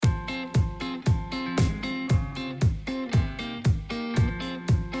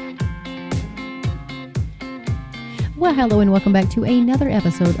Well, hello and welcome back to another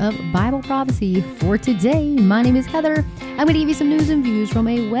episode of Bible Prophecy for today. My name is Heather. I'm going to give you some news and views from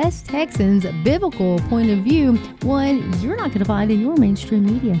a West Texan's biblical point of view, one you're not going to find in your mainstream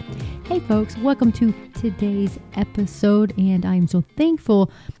media. Hey folks, welcome to today's episode, and I'm so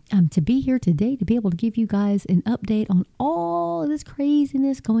thankful to be here today to be able to give you guys an update on all of this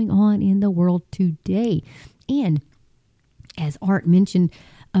craziness going on in the world today. And as Art mentioned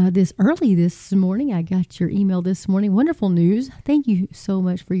this morning, I got your email this morning. Wonderful news. Thank you so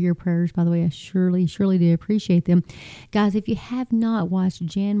much for your prayers. By the way, I surely do appreciate them. Guys, if you have not watched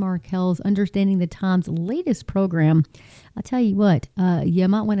Jan Markell's Understanding the Times latest program, I'll tell you what, you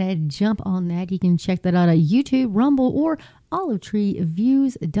might want to jump on that. You can check that out on YouTube, Rumble, or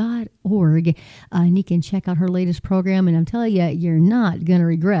olivetreeviews.org. And you can check out her latest program. And I'm telling you, you're not going to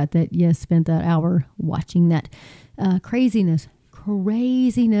regret that you spent that hour watching that craziness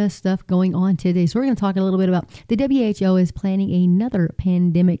stuff going on today. So we're going to talk a little bit about the WHO is planning another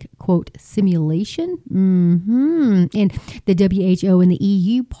pandemic, quote, simulation. And the WHO and the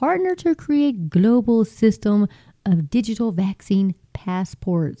EU partner to create global system of digital vaccine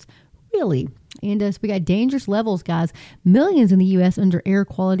passports. Really? And so we got dangerous levels, guys. Millions in the U.S. under air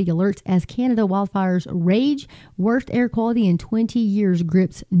quality alerts as Canada wildfires rage. Worst air quality in 20 years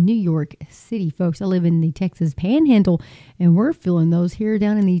grips New York City, folks. I live in the Texas Panhandle, and we're feeling those here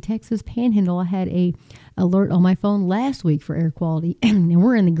down in the Texas Panhandle. I had a alert on my phone last week for air quality, and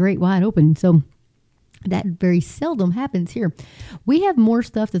we're in the great wide open, so that very seldom happens here. We have more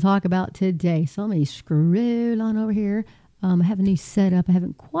stuff to talk about today, so let me scroll on over here. I have a new setup. I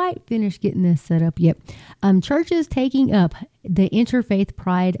haven't quite finished getting this set up yet. Churches taking up the interfaith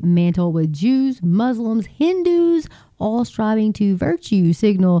pride mantle with Jews, Muslims, Hindus, all striving to virtue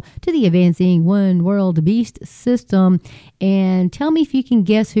signal to the advancing one world beast system. And tell me if you can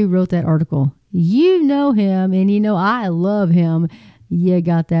guess who wrote that article. You know him, and you know I love him. You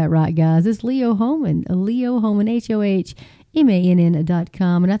got that right, guys. It's Leo Hohmann,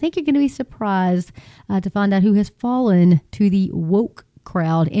 HohMann.com. And I think you're going to be surprised to find out who has fallen to the woke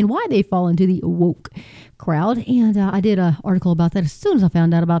crowd and why they've fallen to the woke crowd. And I did an article about that as soon as I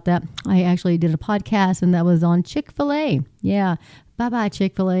found out about that. I actually did a podcast, and that was on Chick-fil-A. Yeah. Bye-bye,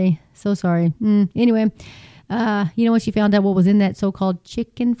 Chick-fil-A. So sorry. Anyway, once you found out what was in that so-called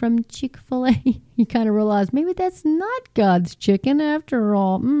chicken from Chick-fil-A, you kind of realize maybe that's not God's chicken after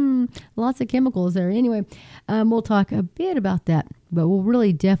all. Lots of chemicals there. Anyway, we'll talk a bit about that, but we'll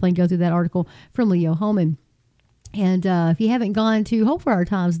really definitely go through that article from Leo Hohmann. And if you haven't gone to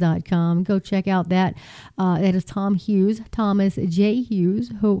hopeforourtimes.com, go check out that. That is Tom Hughes, Thomas J.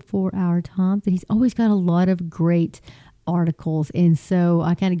 Hughes, Hope for Our Times. And he's always got a lot of great articles, and so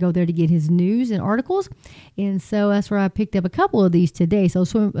I kind of go there to get his news and articles, and so that's where I picked up a couple of these today. So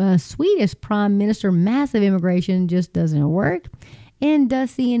Swedish Prime Minister, massive immigration just doesn't work, and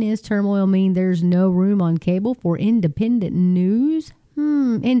does CNN's turmoil mean there's no room on cable for independent news?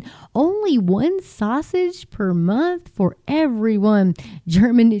 And only one sausage per month for everyone.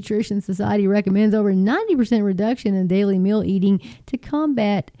 German Nutrition Society recommends over 90% reduction in daily meal eating to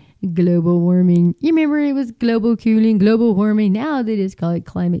combat global warming. You remember it was global cooling, global warming. Now they just call it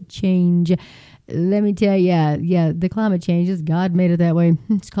climate change. Let me tell you, the climate changes, God made it that way.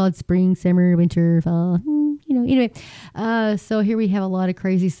 It's called spring, summer, winter, fall. Anyway. So here we have a lot of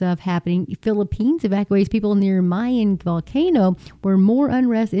crazy stuff happening. Philippines evacuates people near Mayan volcano where more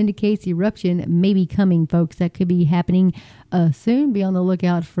unrest indicates eruption may be coming, folks. That could be happening soon. Be on the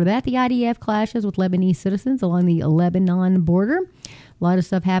lookout for that. The IDF clashes with Lebanese citizens along the Lebanon border. A lot of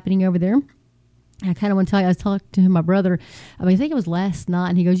stuff happening over there. I kind of want to tell you, I was talking to my brother, I think it was last night,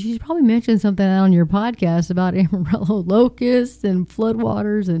 and he goes, you should probably mention something on your podcast about Amarillo locusts and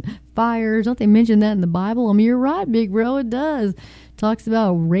floodwaters and fires. Don't they mention that in the Bible? You're right, big bro, it does. Talks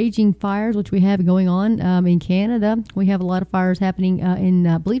about raging fires, which we have going on in Canada. We have a lot of fires happening in,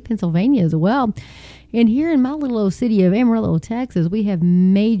 I believe, Pennsylvania as well. And here in my little old city of Amarillo, Texas, we have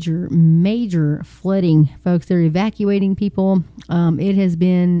major flooding, folks. They're evacuating people. It has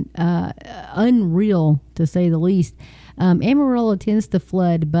been unreal, to say the least. Amarillo tends to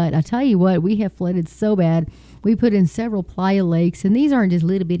flood, but I tell you what, we have flooded so bad. We put in several playa lakes, and these aren't just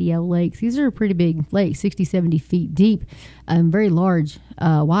little bitty old lakes. These are pretty big lakes, 60, 70 feet deep, very large,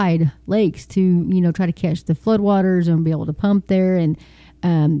 wide lakes to, try to catch the floodwaters and be able to pump there and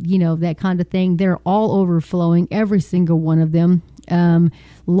that kind of thing. They're all overflowing, every single one of them.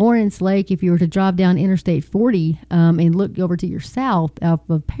 Lawrence Lake, if you were to drive down Interstate 40 and look over to your south off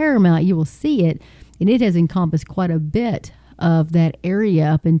of Paramount, you will see it. And it has encompassed quite a bit of that area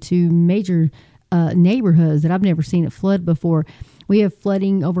up into major neighborhoods that I've never seen it flood before. We have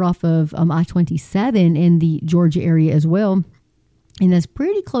flooding over off of I-27 in the Georgia area as well. And that's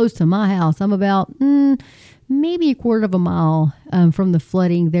pretty close to my house. I'm about maybe a quarter of a mile from the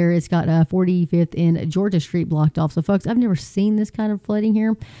flooding there. It's got 45th and Georgia Street blocked off. So, folks, I've never seen this kind of flooding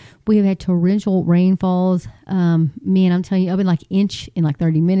here. We have had torrential rainfalls. Man, I'm telling you, I've been like inch in like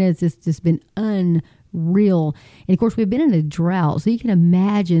 30 minutes. It's just been unreal. And, of course, we've been in a drought. So you can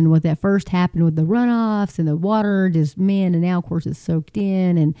imagine what that first happened with the runoffs and the water just, man, and now, of course, it's soaked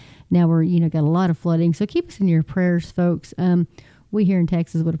in. And now we're, got a lot of flooding. So keep us in your prayers, folks. We here in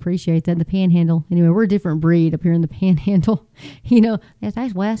Texas would appreciate that. In the Panhandle, anyway, we're a different breed up here in the Panhandle.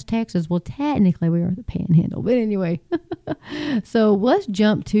 That's West Texas. Well, technically, we are the Panhandle. But anyway, so let's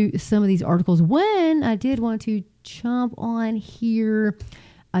jump to some of these articles. One I did want to jump on here,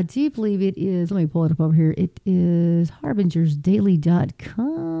 I do believe it is, let me pull it up over here. It is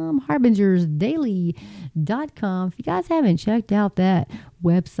harbingersdaily.com, harbingersdaily.com. If you guys haven't checked out that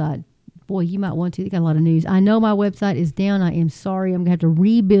website, boy, you might want to. They got a lot of news. I know my website is down. I am sorry. I'm going to have to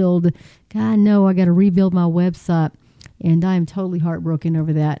rebuild. God, no, I got to rebuild my website. And I am totally heartbroken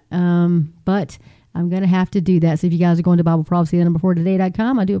over that. But I'm going to have to do that. So if you guys are going to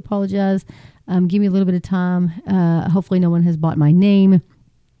BibleProphecy4today.com, I do apologize. Give me a little bit of time. Hopefully no one has bought my name.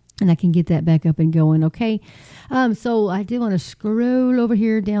 And I can get that back up and going, okay? So I did want to scroll over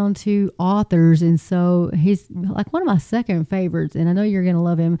here down to authors. And so he's like one of my second favorites. And I know you're going to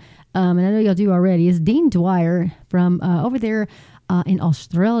love him. And I know y'all do already. Is Dean Dwyer from over there in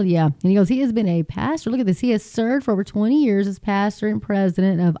Australia. And he goes, he has been a pastor. Look at this. He has served for over 20 years as pastor and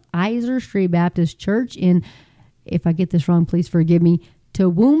president of Iser Street Baptist Church in, if I get this wrong, please forgive me,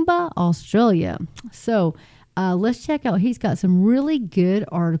 Toowoomba, Australia. So let's check out. He's got some really good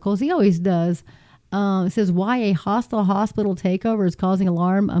articles. He always does. It says why a hostile hospital takeover is causing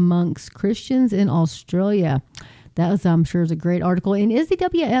alarm amongst Christians in Australia. That was, I'm sure, is a great article. And is the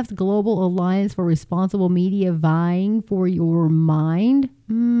WF's Global Alliance for Responsible Media vying for your mind?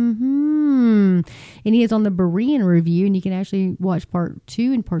 And he is on the Berean Review, and you can actually watch part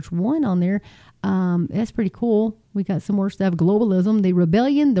 2 and part 1 on there. That's pretty cool. We got some more stuff. Globalism, the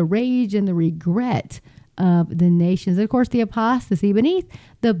rebellion, the rage, and the regret of the nations. And of course, the apostasy beneath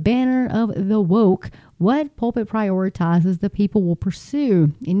the banner of the woke. What pulpit prioritizes the people will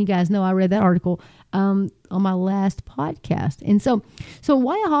pursue. And you guys know I read that article on my last podcast. And so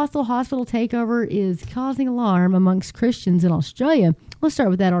why a hostile hospital takeover is causing alarm amongst Christians in Australia. Let's start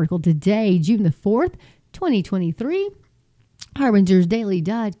with that article today, June the 4th, 2023.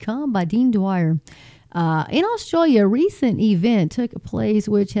 HarbingersDaily.com by Dean Dwyer. In Australia, a recent event took place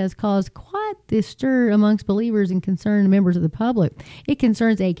which has caused quite the stir amongst believers and concerned members of the public. It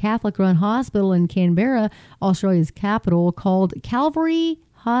concerns a Catholic-run hospital in Canberra, Australia's capital, called Calvary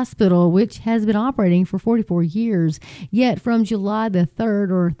Hospital, which has been operating for 44 years. Yet from July the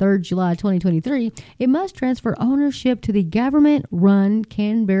 3rd or 3rd July 2023, it must transfer ownership to the government-run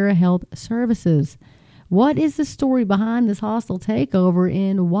Canberra Health Services. What is the story behind this hostile takeover,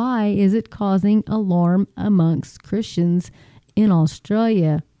 and why is it causing alarm amongst Christians in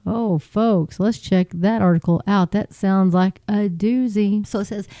Australia? Oh, folks, let's check that article out. That sounds like a doozy. So it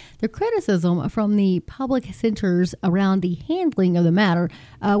says, the criticism from the public centers around the handling of the matter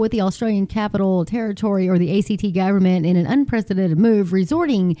with the Australian Capital Territory or the ACT government in an unprecedented move,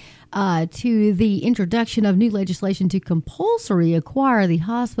 resorting to the introduction of new legislation to compulsory acquire the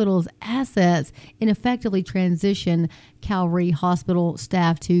hospital's assets and effectively transition Calvary Hospital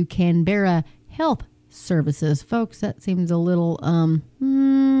staff to Canberra Health Services. Folks, that seems a little,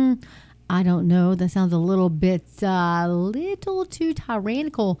 I don't know. That sounds a little bit, little too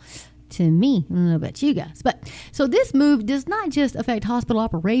tyrannical to me. I don't know about you guys. But so this move does not just affect hospital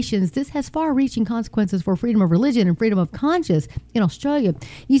operations. This has far-reaching consequences for freedom of religion and freedom of conscience in Australia.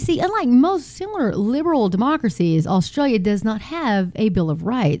 You see, unlike most similar liberal democracies, Australia does not have a Bill of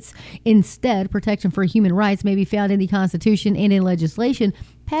Rights. Instead, protection for human rights may be found in the Constitution and in legislation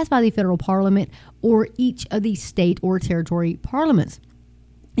passed by the federal parliament or each of the state or territory parliaments.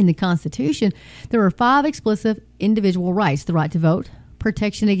 In the Constitution, there are 5 explicit individual rights: the right to vote,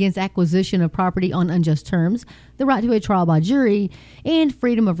 protection against acquisition of property on unjust terms, the right to a trial by jury, and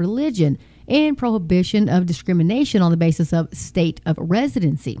freedom of religion, and prohibition of discrimination on the basis of state of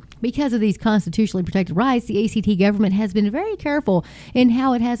residency. Because of these constitutionally protected rights, the ACT government has been very careful in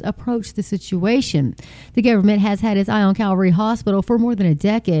how it has approached the situation. The government has had its eye on Calvary Hospital for more than a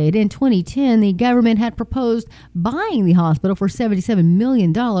decade. In 2010, the government had proposed buying the hospital for $77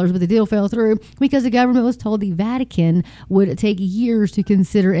 million, but the deal fell through because the government was told the Vatican would take years to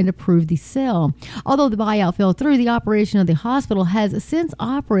consider and approve the sale. Although the buyout fell through, the operation of the hospital has since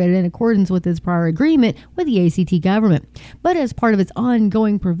operated in accordance with with its prior agreement with the ACT government. But as part of its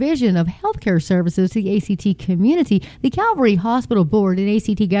ongoing provision of healthcare services to the ACT community, the Calvary Hospital Board and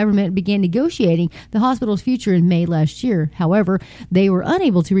ACT government began negotiating the hospital's future in May last year. However, they were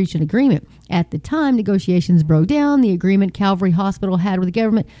unable to reach an agreement. At the time negotiations broke down, the agreement Calvary Hospital had with the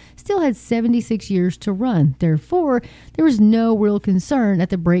government still had 76 years to run. Therefore, there was no real concern at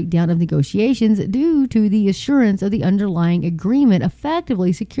the breakdown of negotiations due to the assurance of the underlying agreement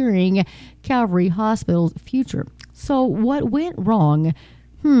effectively securing Calvary Hospital's future. So what went wrong?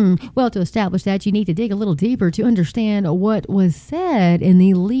 Well, to establish that, you need to dig a little deeper to understand what was said in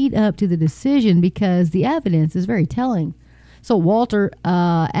the lead up to the decision, because the evidence is very telling. So Walter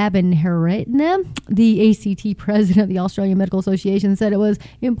Abinharatne, the ACT president of the Australian Medical Association, said it was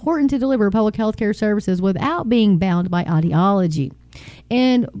important to deliver public health care services without being bound by ideology.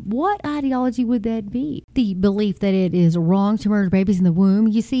 And what ideology would that be? The belief that it is wrong to murder babies in the womb.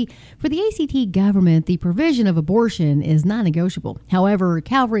 You see, for the ACT government, the provision of abortion is non-negotiable. However,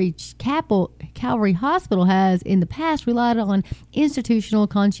 Calvary Hospital has in the past relied on institutional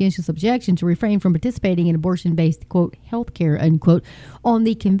conscientious objection to refrain from participating in abortion-based, quote, healthcare, unquote, on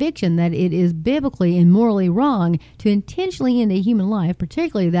the conviction that it is biblically and morally wrong to intentionally end a human life,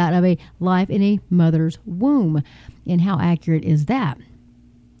 particularly that of a life in a mother's womb. And how accurate is that?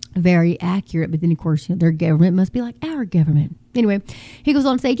 Very accurate, but then of course their government must be like our government. Anyway, he goes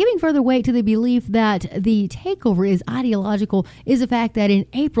on to say, giving further weight to the belief that the takeover is ideological is the fact that in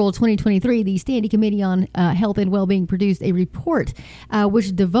April 2023, the Standing Committee on Health and Wellbeing produced a report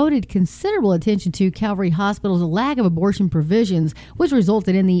which devoted considerable attention to Calvary Hospital's lack of abortion provisions, which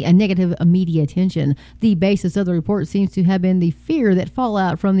resulted in the negative media attention. The basis of the report seems to have been the fear that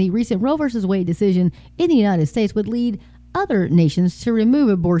fallout from the recent Roe v. Wade decision in the United States would lead other nations to remove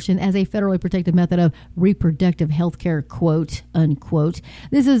abortion as a federally protected method of reproductive health care, quote, unquote.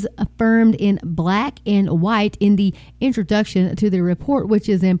 This is affirmed in black and white in the introduction to the report, which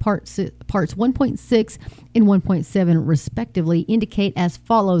is in parts 1.6 and 1.7 respectively, indicate as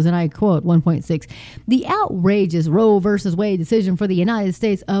follows, and I quote 1.6, the outrageous Roe versus Wade decision for the United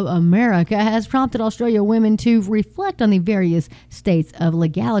States of America has prompted Australian women to reflect on the various states of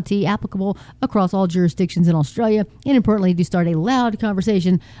legality applicable across all jurisdictions in Australia, and importantly, to start a loud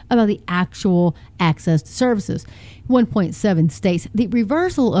conversation about the actual access to services. 1.7 states, the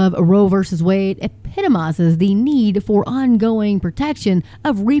reversal of Roe versus Wade epitomizes the need for ongoing protection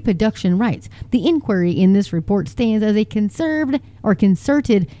of reproduction rights. The inquiry in this report stands as a concerted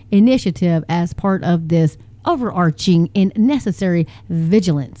initiative as part of this overarching and necessary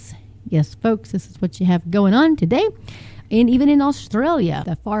vigilance. Yes, folks, this is what you have going on today. And even in Australia,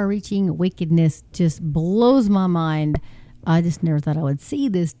 the far-reaching wickedness just blows my mind. I just never thought I would see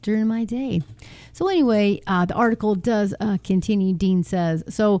this during my day. So anyway, the article does continue. Dean says,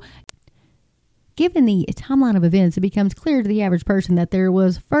 so given the timeline of events, it becomes clear to the average person that there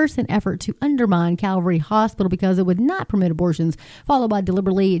was first an effort to undermine Calvary Hospital because it would not permit abortions, followed by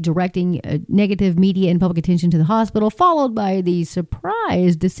deliberately directing negative media and public attention to the hospital, followed by the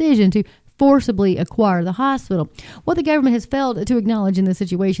surprise decision to forcibly acquire the hospital. What the government has failed to acknowledge in this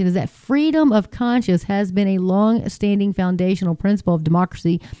situation is that freedom of conscience has been a long-standing foundational principle of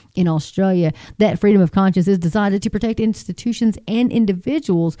democracy in Australia. That freedom of conscience is designed to protect institutions and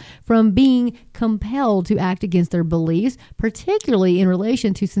individuals from being compelled to act against their beliefs, particularly in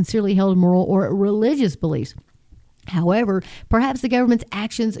relation to sincerely held moral or religious beliefs. However, perhaps the government's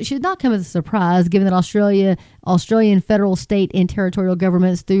actions should not come as a surprise, given that Australian federal, state, and territorial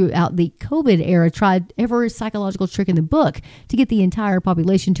governments throughout the COVID era tried every psychological trick in the book to get the entire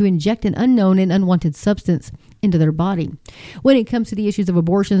population to inject an unknown and unwanted substance into their body. When it comes to the issues of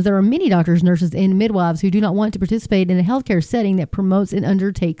abortions, there are many doctors, nurses, and midwives who do not want to participate in a healthcare setting that promotes and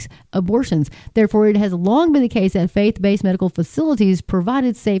undertakes abortions. Therefore, it has long been the case that faith-based medical facilities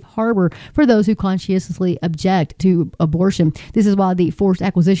provided safe harbor for those who conscientiously object to abortion. This is why the forced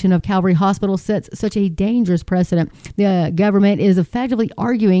acquisition of Calvary Hospital sets such a dangerous precedent. The government is effectively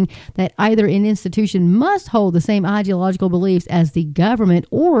arguing that either an institution must hold the same ideological beliefs as the government,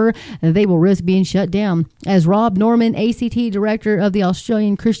 or they will risk being shut down. As Rob Norman, ACT director of the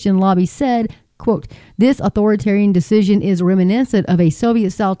Australian Christian Lobby, said, quote, this authoritarian decision is reminiscent of a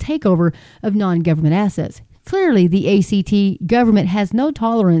Soviet-style takeover of non-government assets. Clearly, the ACT government has no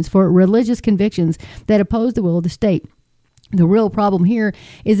tolerance for religious convictions that oppose the will of the state. The real problem here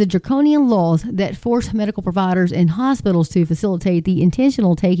is the draconian laws that force medical providers and hospitals to facilitate the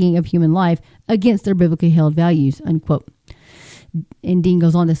intentional taking of human life against their biblically held values, unquote. And Dean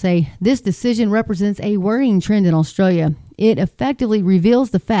goes on to say, this decision represents a worrying trend in Australia. It effectively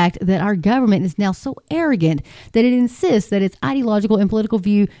reveals the fact that our government is now so arrogant that it insists that its ideological and political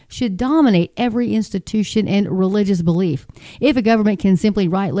view should dominate every institution and religious belief. If a government can simply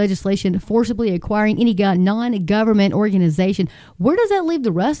write legislation forcibly acquiring any non-government organization, where does that leave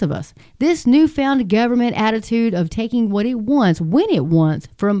the rest of us? This newfound government attitude of taking what it wants, when it wants,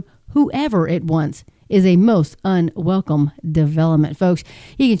 from whoever it wants, is a most unwelcome development, folks.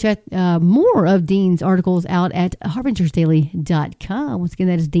 You can check more of Dean's articles out at harbingersdaily.com. Once again,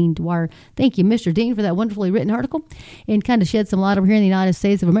 that is Dean Dwyer. Thank you, Mr. Dean, for that wonderfully written article and kind of shed some light over here in the United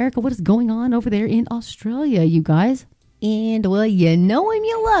States of America. What is going on over there in Australia, you guys? And, well, you know him,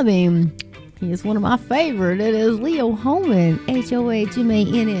 you love him. He is one of my favorite. It is Leo Hohmann, HOHMANN.com.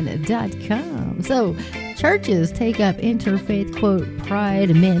 So, churches take up interfaith, quote,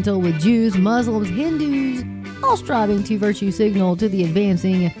 pride mantle with Jews, Muslims, Hindus, all striving to virtue signal to the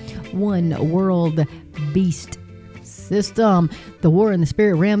advancing one world beast system. The war in the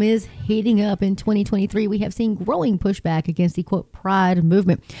spirit realm is heating up in 2023. We have seen growing pushback against the, quote, pride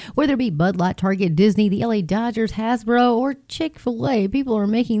movement. Whether it be Bud Light, Target, Disney, the LA Dodgers, Hasbro, or Chick-fil-A, people are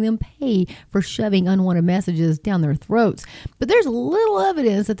making them pay for shoving unwanted messages down their throats. But there's little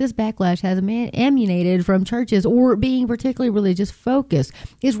evidence that this backlash has emanated from churches or being particularly religious focused.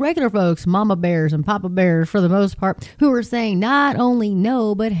 It's regular folks, mama bears and papa bears for the most part, who are saying not only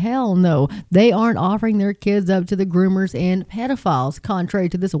no, but hell no. They aren't offering their kids up to the groomers and pedophiles. Contrary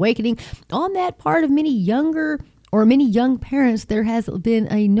to this awakening on that part of many young parents, there has been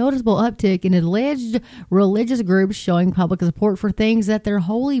a noticeable uptick in alleged religious groups showing public support for things that their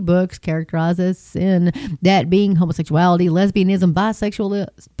holy books characterize as sin, that being homosexuality, lesbianism,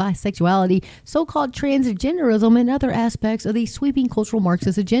 bisexuality, so-called transgenderism, and other aspects of the sweeping cultural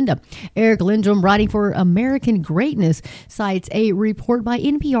Marxist agenda. Eric Lindrum, writing for American Greatness, cites a report by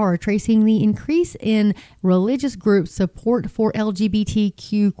NPR tracing the increase in religious groups' support for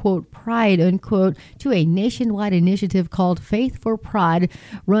LGBTQ, quote, pride, unquote, to a nationwide initiative called Faith for Pride,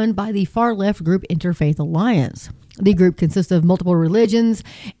 run by the far-left group Interfaith Alliance. The group consists of multiple religions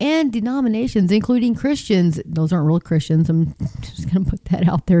and denominations, including Christians. Those aren't real Christians. I'm just going to put that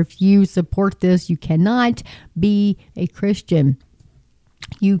out there. If you support this, you cannot be a Christian.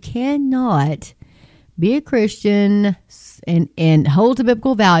 You cannot be a Christian and hold to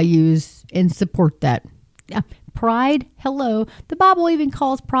biblical values and support that. Pride, hello. The Bible even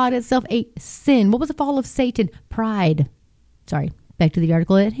calls pride itself a sin. What was the fall of Satan? Pride. Sorry. Back to the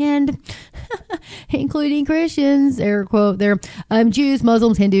article at hand. Including Christians, air quote there, Jews,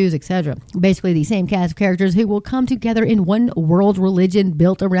 Muslims, Hindus, etc. Basically the same cast of characters who will come together in one world religion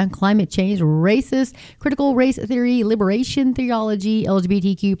built around climate change, racist, critical race theory, liberation theology,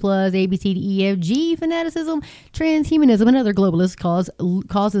 LGBTQ+, ABCDEFG fanaticism, transhumanism, and other globalist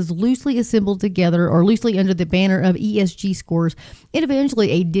causes loosely assembled together or loosely under the banner of ESG scores, and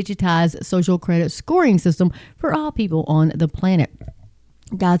eventually a digitized social credit scoring system for all people on the planet.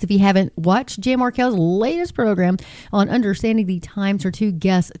 Guys, if you haven't watched Jay Markell's latest program on understanding the times, or two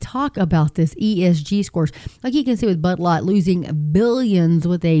guests talk about this ESG scores. Like you can see with Bud Light losing billions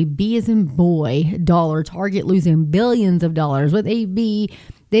with a B as in boy dollar, Target losing billions of dollars with a B.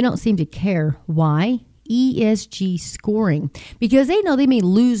 They don't seem to care. Why? ESG scoring, because they know they may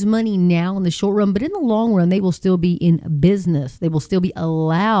lose money now in the short run, but in the long run, they will still be in business. They will still be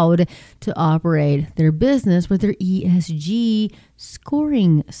allowed to operate their business with their ESG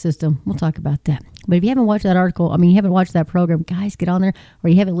scoring system. We'll talk about that. But if you haven't watched that article, you haven't watched that program, guys, get on there. Or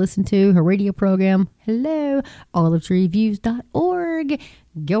you haven't listened to her radio program, hello, olivetreeviews.org.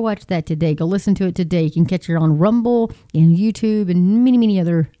 Go watch that today. Go listen to it today. You can catch it on Rumble and YouTube and many, many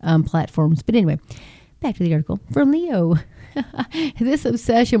other platforms. But anyway, back to the article from Leo. This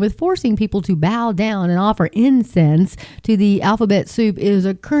obsession with forcing people to bow down and offer incense to the alphabet soup is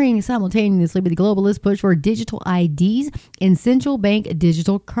occurring simultaneously with the globalist push for digital IDs and central bank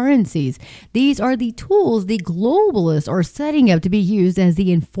digital currencies. These are the tools the globalists are setting up to be used as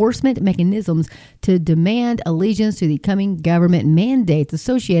the enforcement mechanisms to demand allegiance to the coming government mandates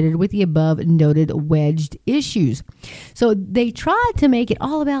associated with the above noted wedged issues. So they tried to make it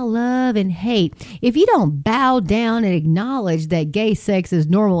all about love and hate. If you don't bow down and acknowledge that gay sex is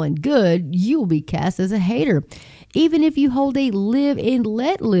normal and good, you will be cast as a hater. Even if you hold a live and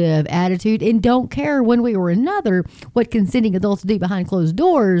let live attitude and don't care one way or another what consenting adults do behind closed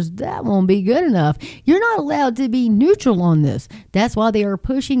doors, that won't be good enough. You're not allowed to be neutral on this. That's why they are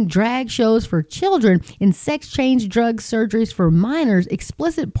pushing drag shows for children and sex change drug surgeries for minors,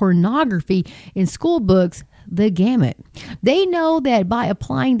 explicit pornography in school books, the gamut. They know that by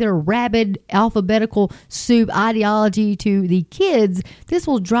applying their rabid alphabetical soup ideology to the kids, this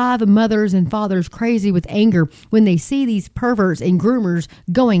will drive mothers and fathers crazy with anger when they see these perverts and groomers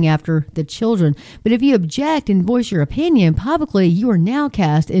going after the children. But if you object and voice your opinion publicly, you are now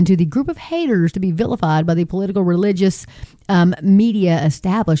cast into the group of haters to be vilified by the political, religious, media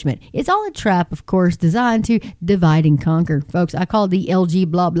establishment. It's all a trap, of course, designed to divide and conquer. Folks, I call the LG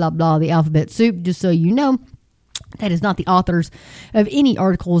blah, blah, blah the alphabet soup, just so you know. That is not the authors of any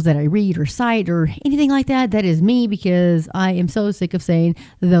articles that I read or cite or anything like that. That is me, because I am so sick of saying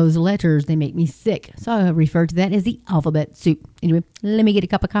those letters. They make me sick. So I refer to that as the alphabet soup. Anyway, let me get a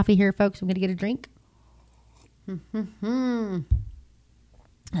cup of coffee here, folks. I'm going to get a drink.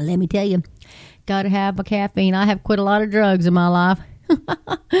 Let me tell you, got to have my caffeine. I have quit a lot of drugs in my life.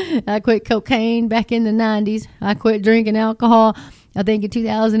 I quit cocaine back in the 90s. I quit drinking alcohol, I think in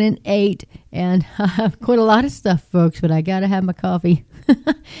 2008. And I've quit a lot of stuff, folks, but I got to have my coffee.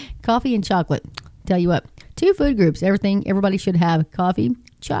 Coffee and chocolate. Tell you what, 2 food groups. Everybody should have coffee,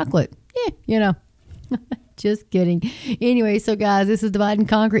 chocolate. Yeah, Just kidding. Anyway, so guys, this is Divide and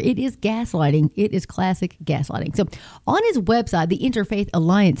Conquer. It is gaslighting. It is classic gaslighting. So on his website, the Interfaith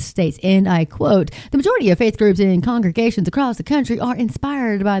Alliance states, and I quote, "The majority of faith groups and congregations across the country are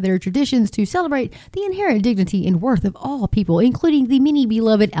inspired by their traditions to celebrate the inherent dignity and worth of all people, including the many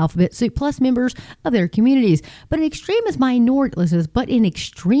beloved Alphabet Soup Plus members of their communities. But an extremist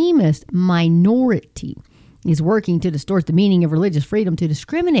minority is working to distort the meaning of religious freedom to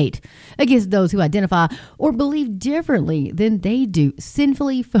discriminate against those who identify or believe differently than they do.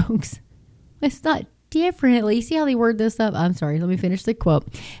 Sinfully, folks. It's not differently. See how they word this up? I'm sorry. Let me finish the quote.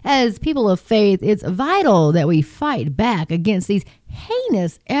 As people of faith, it's vital that we fight back against these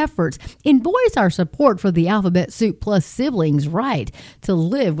heinous efforts and voice our support for the Alphabet Soup Plus siblings' right to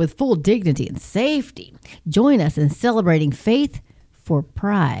live with full dignity and safety. Join us in celebrating faith for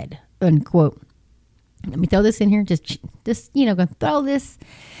pride." Unquote. Let me throw this in here. Just gonna throw this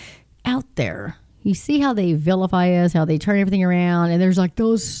out there. You see how they vilify us, how they turn everything around, and there's like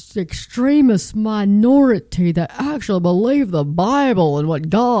those extremist minority that actually believe the Bible and what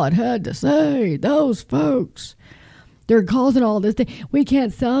God had to say. Those folks, they're causing all this thing. We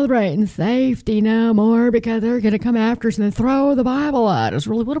can't celebrate in safety no more because they're going to come after us and then throw the Bible at us.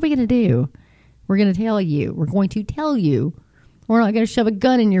 Really, what are we going to do? We're going to tell you. We're going to tell you. We're not going to shove a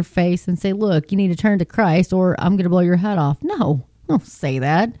gun in your face and say, look, you need to turn to Christ or I'm going to blow your head off. No, don't say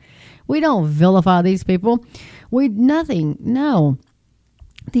that. We don't vilify these people. No.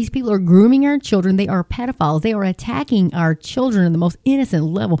 These people are grooming our children. They are pedophiles. They are attacking our children at the most innocent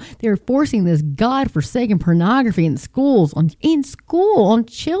level. They're forcing this God-forsaken pornography in schools, on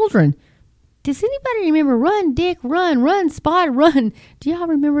children. Does anybody remember Run, Dick, Run, Run, Spot, Run? Do y'all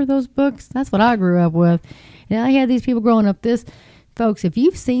remember those books? That's what I grew up with. And I had these people growing up folks, if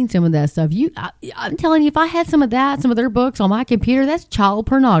you've seen some of that stuff, I'm telling you, if I had some of their books on my computer, that's child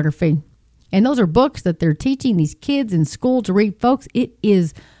pornography. And those are books that they're teaching these kids in school to read. Folks, it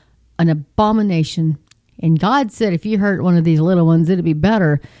is an abomination. And God said if you hurt one of these little ones, it'd be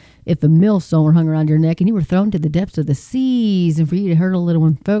better if a millstone were hung around your neck and you were thrown to the depths of the seas. And for you to hurt a little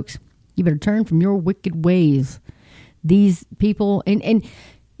one, folks, you better turn from your wicked ways. These people, and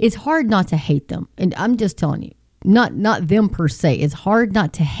it's hard not to hate them. And I'm just telling you, not them per se. It's hard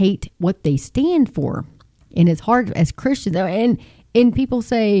not to hate what they stand for. And it's hard as Christians. And people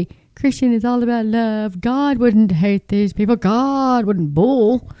say, Christian is all about love. God wouldn't hate these people. God wouldn't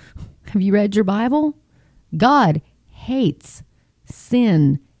bull. Have you read your Bible? God hates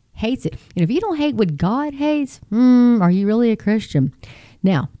sin. Hates it. And if you don't hate what God hates, are you really a Christian?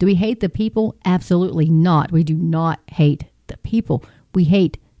 Now, do we hate the people? Absolutely not. We do not hate the people. We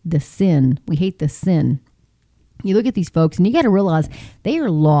hate the sin. We hate the sin. You look at these folks and you got to realize they are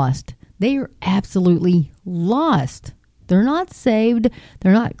lost. They are absolutely lost. They're not saved.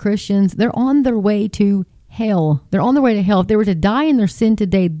 They're not Christians. They're on their way to hell. They're on their way to hell. If they were to die in their sin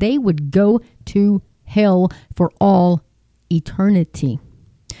today, they would go to hell for all eternity.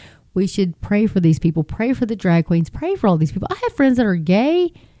 We should pray for these people. Pray for the drag queens. Pray for all these people. I have friends that are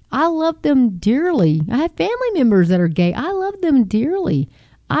gay. I love them dearly. I have family members that are gay. I love them dearly.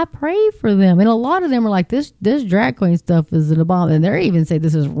 I pray for them. And a lot of them are like, this drag queen stuff is an abomination. And they even say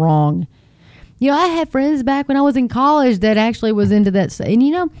this is wrong. I had friends back when I was in college that actually was into that.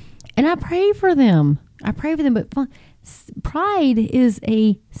 And, and I pray for them. But pride is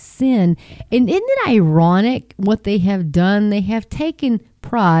a sin. And isn't it ironic what they have done? They have taken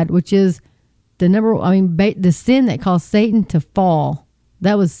pride, which is the sin that caused Satan to fall.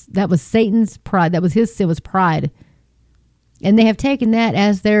 That was Satan's pride. That was his sin, was pride. And they have taken that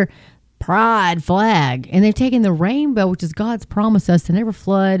as their pride flag. And they've taken the rainbow, which is God's promise us to never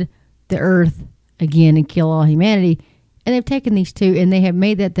flood the earth again and kill all humanity. And they've taken these two and they have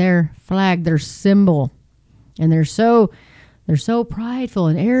made that their flag, their symbol. And they're so prideful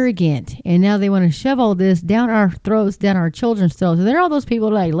and arrogant. And now they want to shove all this down our throats, down our children's throats. And they're all those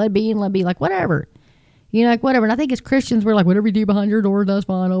people like, let be, like, whatever. Like, whatever. And I think as Christians, we're like, whatever you do behind your door, that's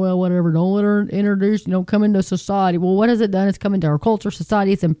fine. Oh, well, whatever. Don't let her introduce, come into society. Well, what has it done? It's come into our culture,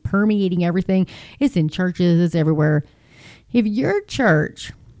 society. It's permeating everything. It's in churches. It's everywhere. If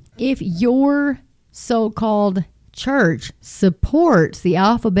your so-called church supports the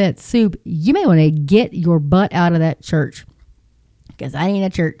alphabet soup, you may want to get your butt out of that church. Because I ain't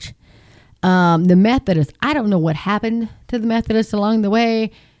a church. The Methodists, I don't know what happened to the Methodists along the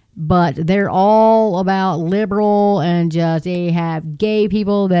way, but they're all about liberal and just they have gay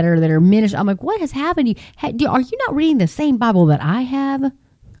people that are ministers. I'm like, what has happened to you? Are you not reading the same Bible that I have?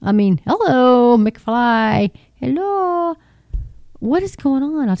 I mean, hello, McFly. Hello. What is going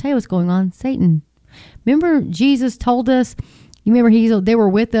on? I'll tell you what's going on. Satan. Remember Jesus told us, you remember they were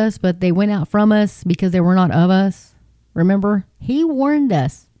with us, but they went out from us because they were not of us. Remember? He warned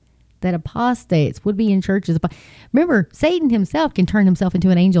us that apostates would be in churches. Remember, Satan himself can turn himself into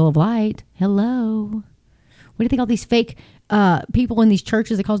an angel of light. Hello. What do you think all these fake people in these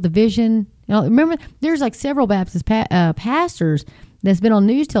churches that cause division? Remember, there's like several Baptist pastors that's been on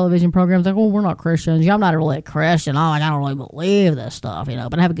news television programs like, oh, we're not Christians. I'm not really a Christian. I don't really believe this stuff,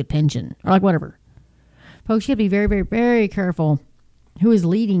 but I have a good pension. Or like whatever. Folks, you have to be very, very, very careful who is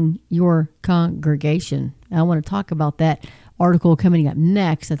leading your congregation. I want to talk about that article coming up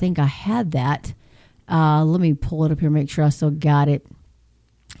next. I think I had that. Let me pull it up here, make sure I still got it.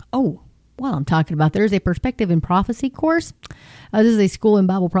 Oh, while I'm talking about, there's a Perspective in Prophecy course. This is a school in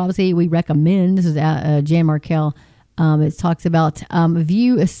Bible prophecy we recommend. This is Jan Markell. It talks about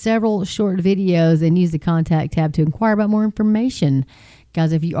view several short videos and use the contact tab to inquire about more information.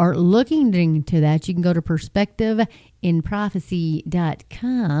 Guys, if you are looking into that, you can go to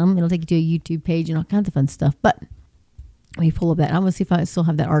perspectiveinprophecy.com. It'll take you to a YouTube page and all kinds of fun stuff. But let me pull up that. I'm going to see if I still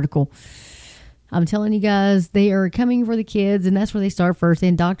have that article. I'm telling you guys, they are coming for the kids, and that's where they start first,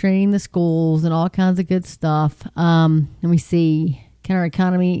 indoctrinating the schools and all kinds of good stuff. Let me see. Can our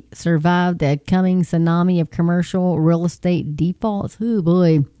economy survive the coming tsunami of commercial real estate defaults? Oh,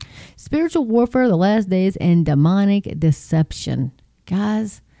 boy. Spiritual warfare, the last days, and demonic deception.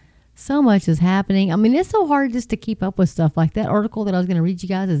 Guys, so much is happening. I mean, it's so hard just to keep up with stuff. Like that article that I was going to read you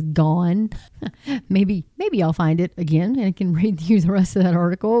guys is gone. maybe I'll find it again and I can read you the rest of that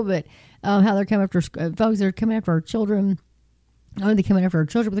article. But how they're coming after folks, they're coming after our children. Not only are they coming after our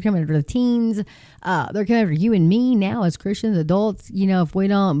children, but they're coming after the teens. They're coming after you and me now as Christians, adults. If we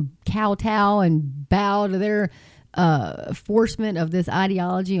don't kowtow and bow to their enforcement of this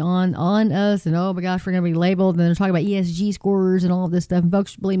ideology on us, and oh my gosh, we're going to be labeled, and they're talking about ESG scores and all of this stuff. And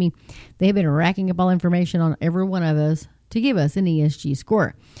folks, believe me, they've been racking up all information on every one of us to give us an ESG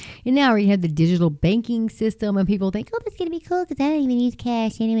score. And now we have the digital banking system, and people think, oh, that's going to be cool because I don't even use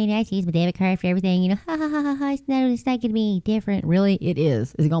cash anyway. I just use my debit card for everything. Ha ha ha ha ha. It's not going to be different. Really, it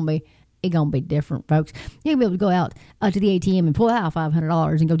is. It's going to be. It's going to be different, folks. You're going to be able to go out to the ATM and pull out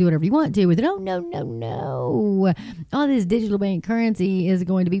 $500 and go do whatever you want to with it. Oh, no. All this digital bank currency is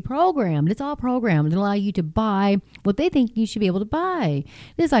going to be programmed. It's all programmed to allow you to buy what they think you should be able to buy.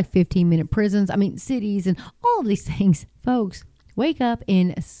 There's like 15-minute prisons, cities, and all of these things. Folks, wake up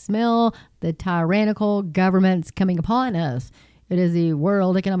and smell the tyrannical governments coming upon us. It is the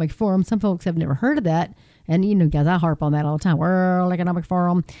World Economic Forum. Some folks have never heard of that. And, guys, I harp on that all the time. World Economic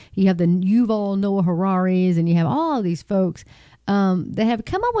Forum. You have the Yuval Noah Hararis, and you have all these folks that have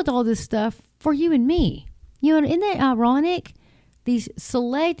come up with all this stuff for you and me. Isn't that ironic? These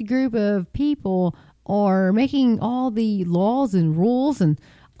select group of people are making all the laws and rules and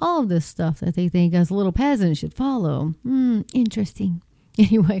all of this stuff that they think us little peasants should follow. Interesting.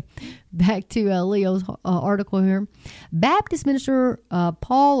 Anyway, back to Leo's article here. Baptist minister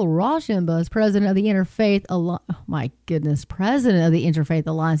Paul Rauschenbusch, president of the Interfaith Alliance. Oh, my goodness, president of the Interfaith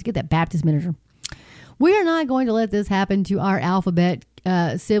Alliance. Get that Baptist minister. We are not going to let this happen to our alphabet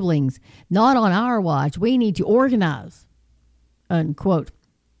siblings. Not on our watch. We need to organize. Unquote.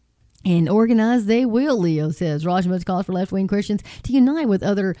 And organize they will, Leo says. Rauschenbusch calls for left-wing Christians to unite with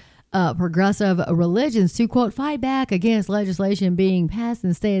other progressive religions to, quote, fight back against legislation being passed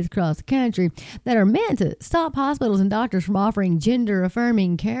in states across the country that are meant to stop hospitals and doctors from offering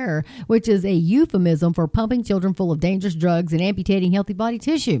gender-affirming care, which is a euphemism for pumping children full of dangerous drugs and amputating healthy body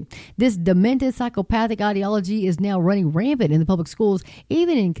tissue. This demented psychopathic ideology is now running rampant in the public schools,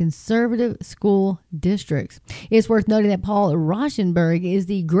 even in conservative school districts. It's worth noting that Paul Rauschenberg is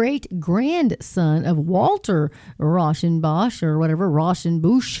the great-grandson of Walter Rauschenbusch, or whatever,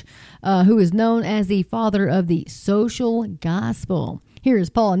 Rauschenbusch, who is known as the father of the social gospel. Here is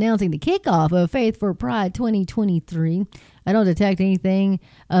Paul announcing the kickoff of Faith for Pride 2023. I don't detect anything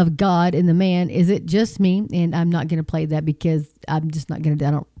of God in the man. Is it just me? And I'm not going to play that because I'm just not going to,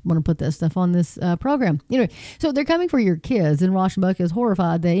 I don't want to put that stuff on this program. Anyway, so they're coming for your kids, and Rauschenbusch is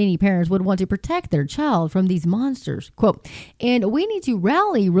horrified that any parents would want to protect their child from these monsters. Quote, and we need to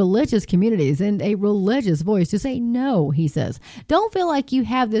rally religious communities and a religious voice to say no, he says. Don't feel like you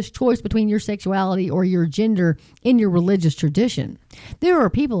have this choice between your sexuality or your gender in your religious tradition. There are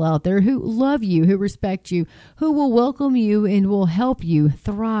people out there who love you, who respect you, who will welcome you and will help you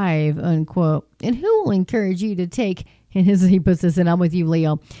thrive, unquote, and who will encourage you to take, and as he puts this in, I'm with you,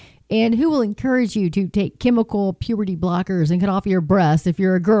 Leo, and who will encourage you to take chemical puberty blockers and cut off your breasts if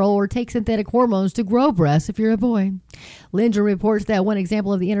you're a girl, or take synthetic hormones to grow breasts if you're a boy. Linder reports that one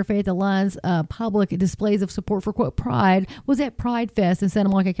example of the Interfaith Alliance public displays of support for, quote, Pride was at Pride Fest in Santa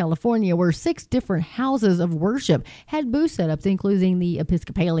Monica, California, where 6 different houses of worship had booth setups, including the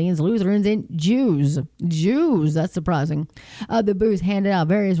Episcopalians, Lutherans, and Jews. Jews, that's surprising. The booths handed out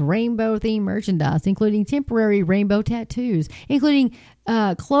various rainbow-themed merchandise, including temporary rainbow tattoos, including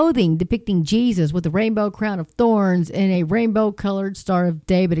clothing depicting Jesus with a rainbow crown of thorns and a rainbow-colored Star of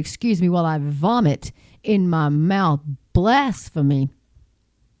David. Excuse me while I vomit in my mouth. Blasphemy.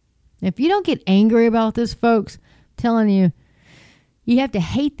 If you don't get angry about this, folks, I'm telling you, you have to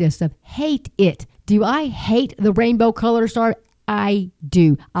hate this stuff. Hate it. Do I hate the rainbow-colored star? I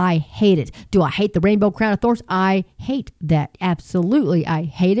do. I hate it. Do I hate the rainbow crown of thorns? I hate that. Absolutely. I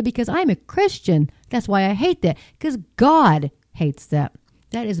hate it because I'm a Christian. That's why I hate that. Because God hates that.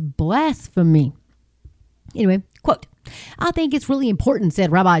 That is blasphemy. Anyway, quote, I think it's really important,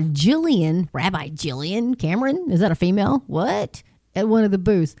 said Rabbi Jillian Cameron. Is that a female? What? At one of the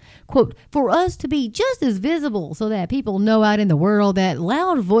booths. Quote, for us to be just as visible so that people know out in the world that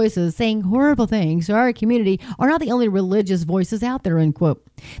loud voices saying horrible things to our community are not the only religious voices out there, unquote.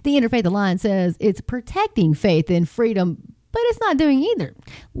 The Interfaith Alliance says it's protecting faith and freedom, but it's not doing either.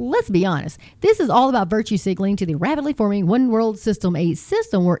 Let's be honest. This is all about virtue signaling to the rapidly forming one world system, a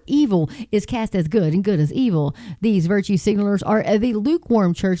system where evil is cast as good and good as evil. These virtue signalers are the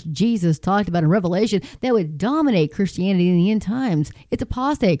lukewarm church Jesus talked about in Revelation that would dominate Christianity in the end times. It's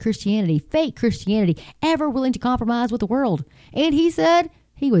apostate Christianity, fake Christianity, ever willing to compromise with the world. And he said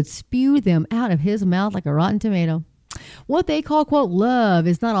he would spew them out of his mouth like a rotten tomato. What they call, quote, love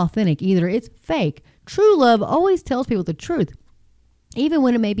is not authentic either. It's fake. True love always tells people the truth, even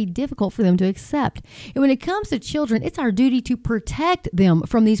when it may be difficult for them to accept. And when it comes to children, it's our duty to protect them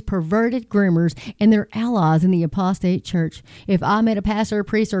from these perverted groomers and their allies in the apostate church. If I met a pastor,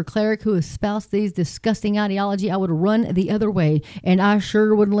 priest, or cleric who espoused these disgusting ideology, I would run the other way, and I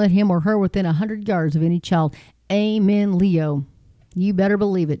sure wouldn't let him or her within 100 yards of any child. Amen, Leo. You better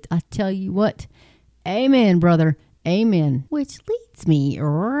believe it. I tell you what. Amen, brother. Amen. Which leads me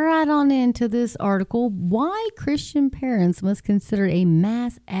right on into this article, Why Christian Parents Must Consider a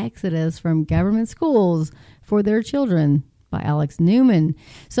Mass Exodus from Government Schools for Their Children, by Alex Newman.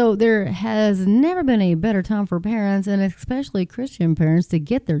 So there has never been a better time for parents, and especially Christian parents, to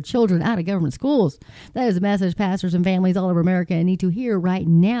get their children out of government schools. That is a message pastors and families all over America need to hear right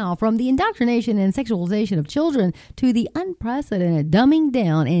now, from the indoctrination and sexualization of children to the unprecedented dumbing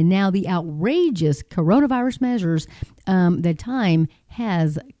down and now the outrageous coronavirus measures. The time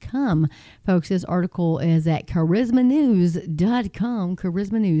has come. Folks, this article is at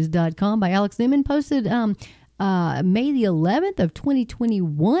charismanews.com by Alex Newman, posted May the 11th of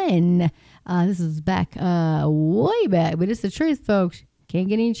 2021. This is back, way back, but it's the truth, folks. Can't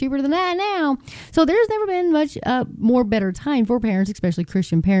get any cheaper than that now. So there's never been much more better time for parents, especially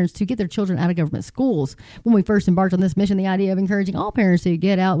Christian parents, to get their children out of government schools. When we first embarked on this mission, the idea of encouraging all parents to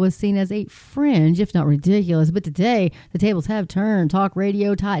get out was seen as a fringe, if not ridiculous. But today, the tables have turned. Talk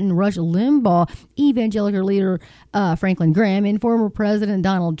radio titan Rush Limbaugh, evangelical leader Franklin Graham, and former President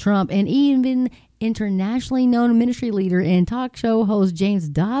Donald Trump, and even internationally known ministry leader and talk show host James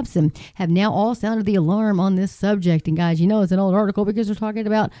Dobson have now all sounded the alarm on this subject. And guys, you know it's an old article because we're talking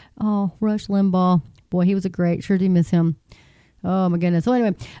about, Rush Limbaugh. Boy, he was a great, sure do miss him. Oh, my goodness. So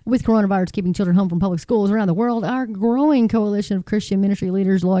anyway, with coronavirus keeping children home from public schools around the world, our growing coalition of Christian ministry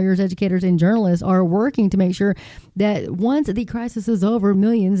leaders, lawyers, educators, and journalists are working to make sure that once the crisis is over,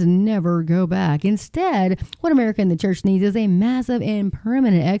 millions never go back. Instead, what America and the church needs is a massive and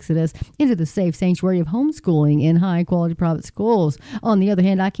permanent exodus into the safe sanctuary of homeschooling in high-quality private schools. On the other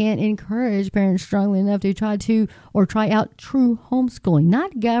hand, I can't encourage parents strongly enough to try out true homeschooling,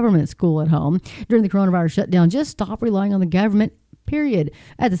 not government school at home. During the coronavirus shutdown, just stop relying on the government. Period.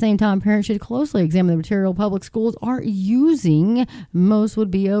 At the same time, parents should closely examine the material public schools are using. Most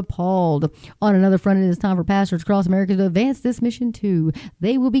would be appalled. On another front, it is time for pastors across America to advance this mission too.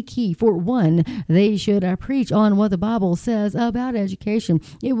 They will be key. For one, they should preach on what the Bible says about education.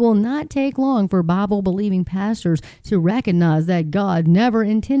 It will not take long for Bible-believing pastors to recognize that God never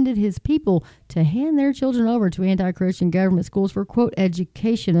intended his people to hand their children over to anti-Christian government schools for, quote,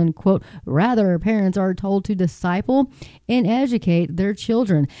 education, unquote. Rather, parents are told to disciple and educate their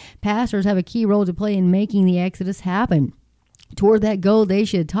children. Pastors have a key role to play in making the exodus happen. Toward that goal, they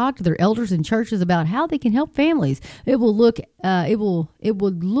should talk to their elders and churches about how they can help families. It would look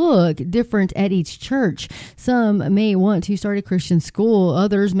different at each church. Some may want to start a Christian school.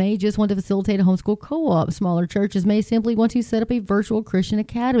 Others may just want to facilitate a homeschool co-op. Smaller churches may simply want to set up a virtual Christian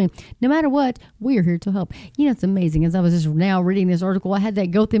academy. No matter what, we are here to help. You know, it's amazing. As I was just now reading this article, I had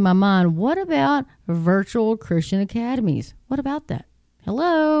that go through my mind. What about virtual Christian academies? What about that?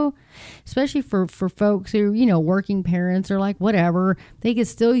 Hello, especially for folks who, working parents or like whatever, they could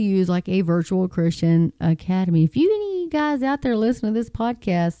still use like a virtual Christian academy. If any guys out there listening to this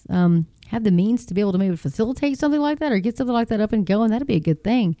podcast have the means to be able to maybe facilitate something like that or get something like that up and going, that'd be a good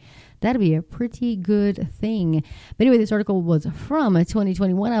thing. That'd be a pretty good thing. But anyway, this article was from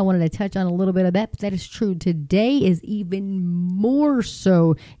 2021. I wanted to touch on a little bit of that, but that is true. Today is even more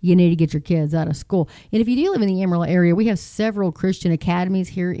so you need to get your kids out of school. And if you do live in the Amarillo area, we have several Christian academies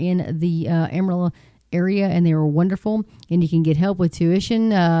here in the Amarillo area, and they are wonderful. And you can get help with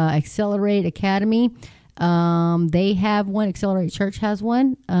tuition. Accelerate Academy. They have one. Accelerate Church has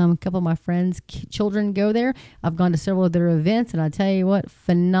one. A couple of my friends' children go there. I've gone to several of their events, and I tell you what,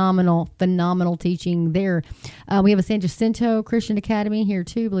 phenomenal teaching there. We have a San Jacinto Christian Academy here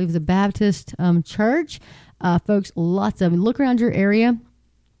too. I believe it's a Baptist church. Folks, lots of them. Look around your area.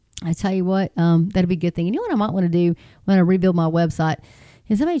 I tell you what, that'd be a good thing. You know what I might want to do when I rebuild my website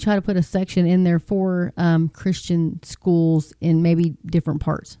is somebody try to put a section in there for Christian schools in maybe different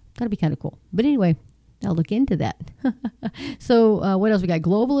parts. That'd be kind of cool. But anyway, I'll look into that. So what else we got?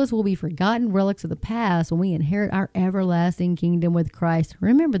 Globalists will be forgotten relics of the past when we inherit our everlasting kingdom with Christ.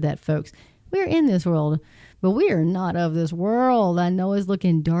 Remember that, folks. We're in this world, but we are not of this world. I know it's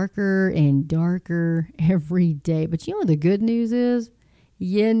looking darker and darker every day. But you know what the good news is?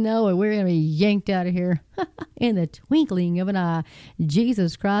 You know it. We're going to be yanked out of here in the twinkling of an eye.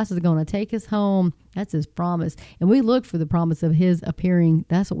 Jesus Christ is going to take us home. That's his promise. And we look for the promise of his appearing.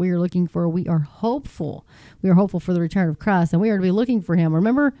 That's what we are looking for. We are hopeful. We are hopeful for the return of Christ, and we are to be looking for him.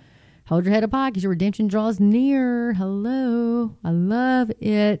 Remember, hold your head up high because your redemption draws near. Hello. I love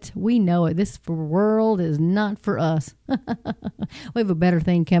it. We know it. This world is not for us. We have a better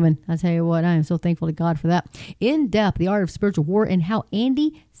thing coming. I tell you what, I am so thankful to God for that. In depth, the art of spiritual war and how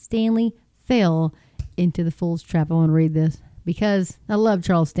Andy Stanley fell into the fool's trap. I want to read this because I love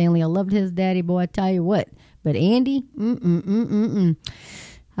Charles Stanley. I loved his daddy, boy. I tell you what. But Andy,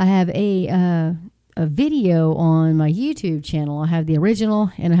 I have a video on my YouTube channel. I have the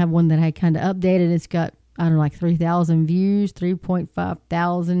original and I have one that I kind of updated. It's got, I don't know, like 3,000 views, 3.5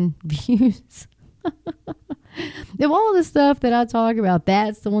 thousand views. Of all the stuff that I talk about,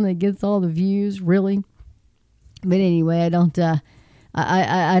 that's the one that gets all the views, really. But anyway, I don't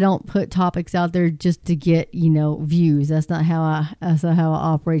I don't put topics out there just to get, views. That's not how I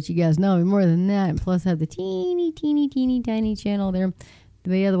operate. You guys know me more than that. And plus I have the teeny tiny channel there.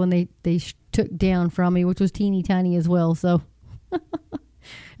 The other one they took down from me, which was teeny tiny as well. So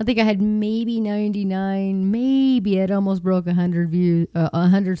I think I had maybe 99, maybe it almost broke 100 views,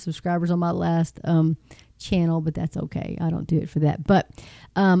 100 subscribers on my last channel, but that's okay. I don't do it for that. But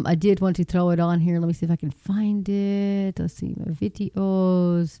I did want to throw it on here. Let me see if I can find it. Let's see my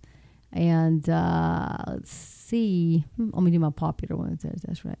videos. And let's see. Let me do my popular ones.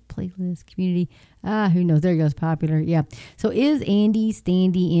 That's right. Playlist, community. Who knows? There goes popular. Yeah. So is Andy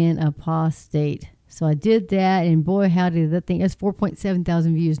Standy in apostate? So I did that, and boy, how did that thing? It's 4.7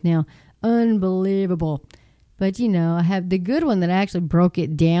 thousand views now. Unbelievable. But, I have the good one that actually broke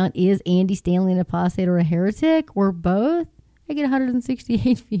it down. Is Andy Stanley an apostate or a heretic or both? I get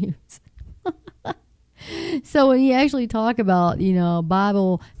 168 views. So when you actually talk about,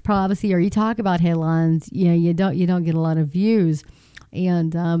 Bible prophecy, or you talk about headlines, you don't get a lot of views.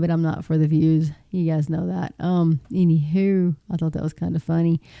 And but I'm not for the views. You guys know that. Anywho, I thought that was kind of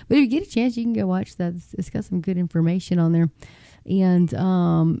funny. But if you get a chance, you can go watch that. It's got some good information on there. And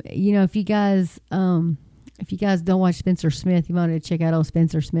if you guys don't watch Spencer Smith, you want to check out old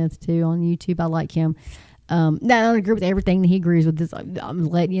Spencer Smith too on YouTube. I like him. Now, I don't agree with everything that he agrees with. This, I'm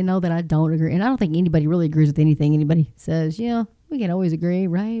letting you know that I don't agree, and I don't think anybody really agrees with anything anybody says. We can always agree,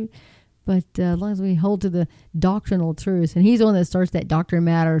 right? But as long as we hold to the doctrinal truths, and he's the one that starts that Doctrine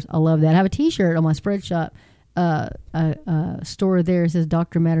Matters. I love that. I have a T-shirt on my Spread Shop store there. It says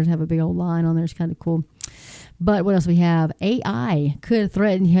Doctrine Matters. I have a big old line on there. It's kind of cool. But what else we have? AI could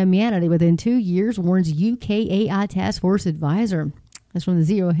threaten humanity within 2 years, warns UK AI Task Force advisor. That's from the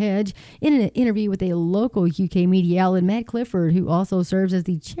Zero Hedge. In an interview with a local UK media outlet, Matt Clifford, who also serves as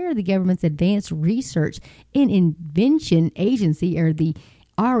the chair of the government's Advanced Research and Invention Agency, or the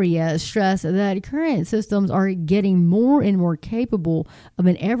ARIA, stressed that current systems are getting more and more capable of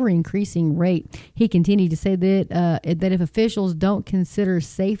an ever-increasing rate. He continued to say that if officials don't consider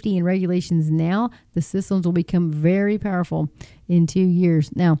safety and regulations now, the systems will become very powerful in 2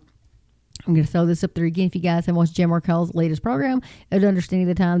 years. Now, I'm going to throw this up there again. If you guys haven't watched Jen Markell's latest program at Understanding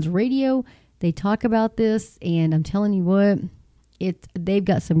the Times Radio, they talk about this, and I'm telling you what, they've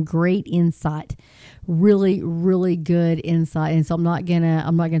got some great insight, really, really good insight. And so I'm not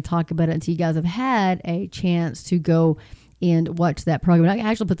gonna talk about it until you guys have had a chance to go and watch that program. I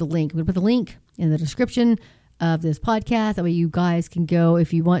actually put the link. I'm gonna put the link in the description of this podcast. That way you guys can go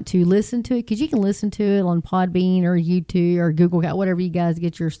if you want to listen to it, because you can listen to it on Podbean or YouTube or Google, whatever you guys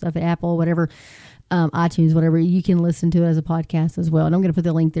get your stuff at, Apple, whatever, iTunes, whatever. You can listen to it as a podcast as well. And I'm going to put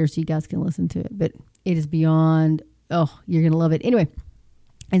the link there so you guys can listen to it. But it is beyond, you're going to love it. Anyway.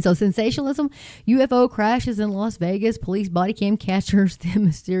 And so sensationalism, UFO crashes in Las Vegas, police body cam captures the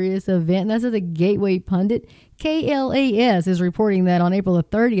mysterious event. And that's at the Gateway Pundit. KLAS is reporting that on April the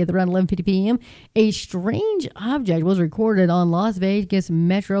 30th, around 11:50 p.m., a strange object was recorded on Las Vegas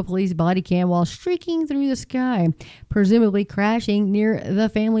Metro Police body cam while streaking through the sky, presumably crashing near the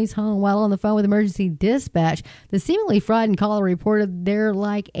family's home. While on the phone with emergency dispatch, the seemingly frightened caller reported they're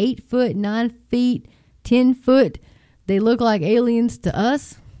like 8 foot, 9 feet, 10 foot. They look like aliens to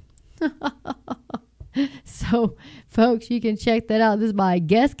us. So, folks, you can check that out. This is by a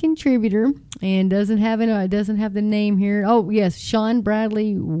guest contributor and doesn't have the name here. Oh, yes, Sean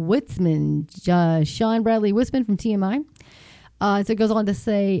Bradley Witzman. Sean Bradley Witzman from TMI. So it goes on to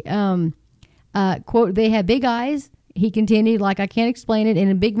say, quote, they have big eyes. He continued, like I can't explain it,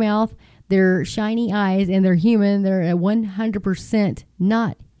 and a big mouth. They're shiny eyes, and they're human. They're 100%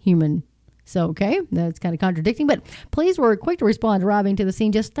 not human. So, okay, that's kind of contradicting, but police were quick to respond, arriving to the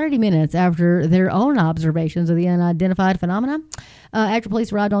scene just 30 minutes after their own observations of the unidentified phenomenon. After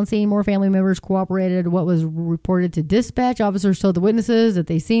police arrived on scene, more family members cooperated. What was reported to dispatch, officers told the witnesses that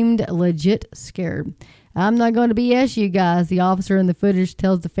they seemed legit scared. I'm not going to BS you guys. The officer in the footage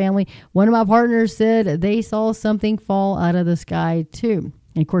tells the family, one of my partners said they saw something fall out of the sky too.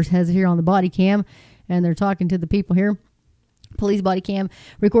 And of course, has it here on the body cam, and they're talking to the people here. Police body cam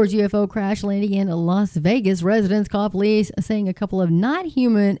records UFO crash landing in Las Vegas. Residents call police, saying a couple of not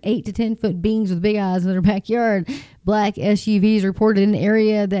human 8 to 10 foot beings with big eyes in their backyard. Black SUVs reported in an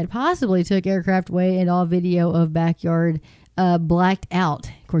area that possibly took aircraft away, and all video of backyard blacked out.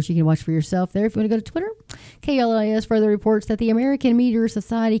 Of course, you can watch for yourself there if you want to go to Twitter. KLIS further reports that the American Meteor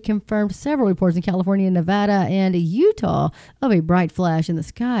Society confirmed several reports in California, Nevada, and Utah of a bright flash in the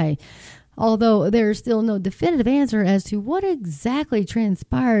sky. Although there's still no definitive answer as to what exactly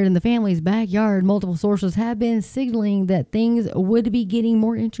transpired in the family's backyard, multiple sources have been signaling that things would be getting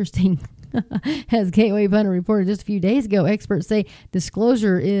more interesting. As Gateway Pundit reported just a few days ago, experts say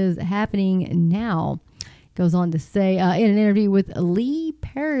disclosure is happening now. Goes on to say, in an interview with Lee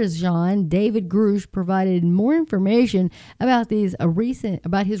Parajan, David Grush provided more information about his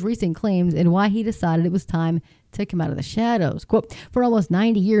recent claims and why he decided it was time to come out of the shadows. Quote, for almost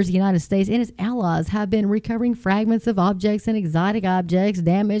 90 years, the United States and its allies have been recovering fragments of objects and exotic objects,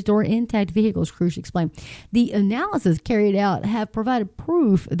 damaged or intact vehicles, Grush explained. The analysis carried out have provided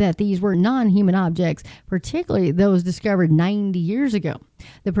proof that these were non-human objects, particularly those discovered 90 years ago.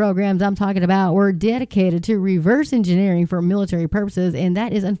 The programs I'm talking about were dedicated to reverse engineering for military purposes, and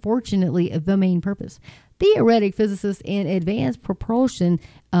that is unfortunately the main purpose. Theoretic physicist and advanced propulsion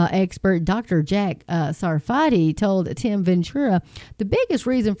expert Dr. Jack Sarfati told Tim Ventura, the biggest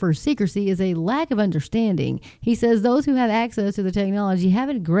reason for secrecy is a lack of understanding. He says those who have access to the technology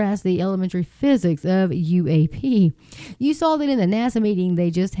haven't grasped the elementary physics of UAP. You saw that in the NASA meeting they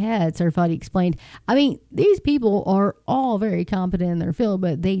just had, Sarfati explained. I mean, these people are all very competent in their field,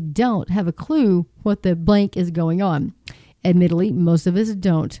 but they don't have a clue what the blank is going on. Admittedly, most of us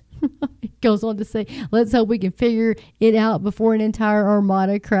don't. It goes on to say, let's hope we can figure it out before an entire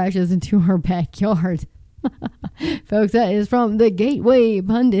armada crashes into our backyard. Folks, that is from the Gateway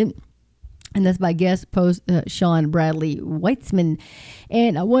Pundit. And that's by guest post Sean Bradley Weitzman.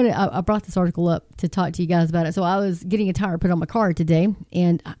 And I brought this article up to talk to you guys about it. So I was getting a tire put on my car today.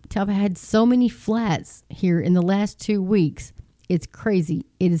 And I've had so many flats here in the last 2 weeks. It's crazy.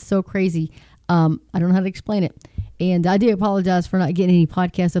 It is so crazy. I don't know how to explain it. And I do apologize for not getting any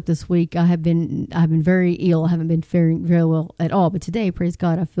podcasts up this week. I've been very ill. I haven't been faring very well at all. But today, praise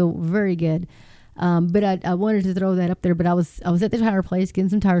God, I feel very good. But I wanted to throw that up there. But I was at the tire place getting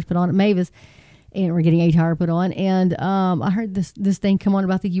some tires put on at Mavis, and we're getting a tire put on. And I heard this thing come on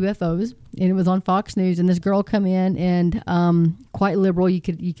about the UFOs, and it was on Fox News. And this girl come in and quite liberal. You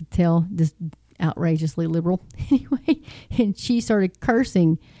could tell, just outrageously liberal. Anyway, and she started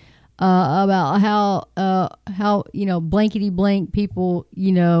cursing about how blankety blank people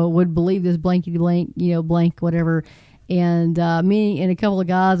would believe this blankety blank blank whatever, and me and a couple of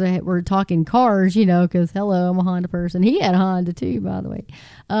guys were talking cars because hello, I'm a Honda person. He had a Honda too, by the way.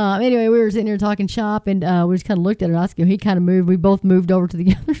 Anyway, we were sitting there talking shop, and we just kind of looked at it. He kind of moved. We both moved over to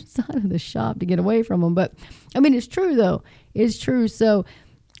the other side of the shop to get away from him. But I mean, it's true though. It's true. So.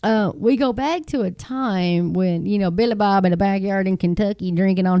 We go back to a time when, Billy Bob in the backyard in Kentucky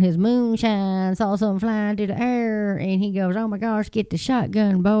drinking on his moonshine, saw something flying through the air, and he goes, oh my gosh, get the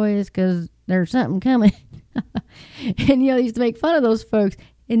shotgun, boys, because there's something coming. And, they used to make fun of those folks.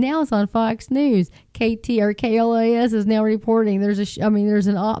 And now it's on Fox News. KTRKLAS is now reporting there's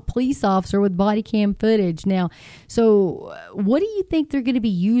an police officer with body cam footage now. So what do you think they're going to be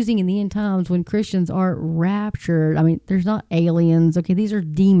using in the end times when Christians are raptured? I mean, there's not aliens. Okay, these are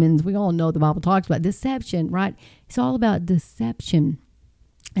demons. We all know the Bible talks about deception, right? It's all about deception.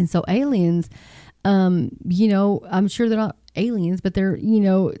 And so aliens, I'm sure they're not aliens, but they're,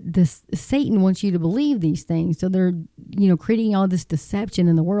 Satan wants you to believe these things. So they're, creating all this deception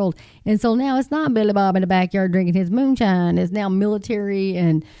in the world. And so now it's not Billy Bob in the backyard drinking his moonshine. It's now military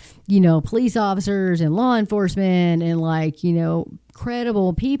and, police officers and law enforcement and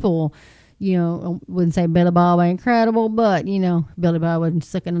credible people. I wouldn't say Billy Bob ain't credible, but, Billy Bob wasn't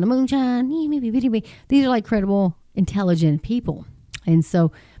sucking on the moonshine. Maybe. These are credible, intelligent people. And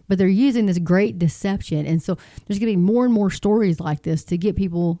so, but they're using this great deception. And so there's going to be more and more stories like this to get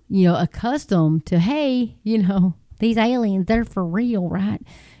people, accustomed to, hey, these aliens, they're for real, right?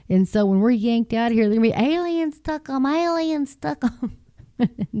 And so when we're yanked out of here, there's going to be aliens stuck on.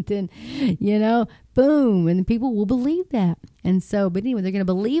 And then, boom, and people will believe that. And so, but anyway, they're going to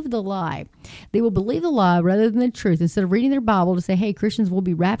believe the lie. They will believe the lie rather than the truth. Instead of reading their Bible to say, hey, Christians will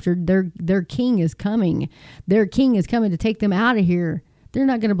be raptured, their king is coming. Their king is coming to take them out of here. They're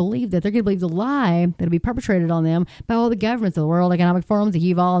not going to believe that. They're going to believe the lie that'll be perpetrated on them by all the governments of the World Economic Forums, the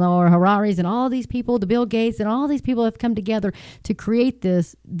Yuval Noah Hararis, and all these people, the Bill Gates, and all these people have come together to create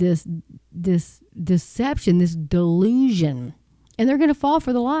this deception, this delusion. And they're going to fall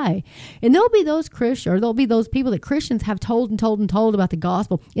for the lie. And there'll be those Christians, or there'll be those people that Christians have told about the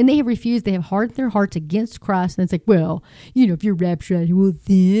gospel, and they have refused. They have hardened their hearts against Christ. And it's like, well, if you're raptured, well,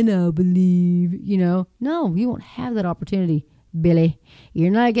 then I'll believe, No, you won't have that opportunity, Billy. You're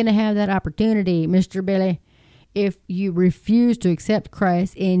not going to have that opportunity, Mr. Billy. If you refuse to accept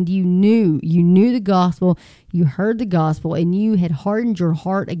Christ and you knew the gospel, you heard the gospel, and you had hardened your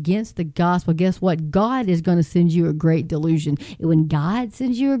heart against the gospel, guess what? God is going to send you a great delusion. And when God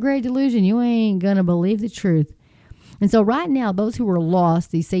sends you a great delusion, you ain't going to believe the truth. And so right now, those who are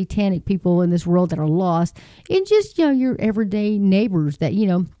lost, these satanic people in this world that are lost, and just, your everyday neighbors that,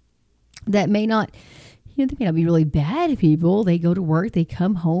 that may not... they may not be really bad people. They go to work, they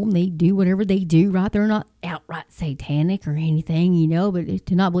come home, they do whatever they do, right? They're not outright satanic or anything, but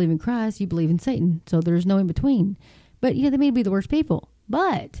to not believe in Christ, you believe in Satan. So there's no in between. But, they may be the worst people.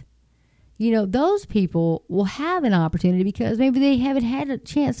 But, those people will have an opportunity because maybe they haven't had a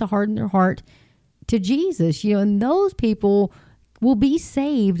chance to harden their heart to Jesus, and those people will be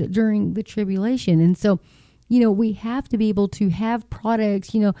saved during the tribulation. And so, we have to be able to have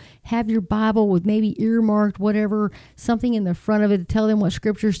products, have your Bible with maybe earmarked, whatever, something in the front of it to tell them what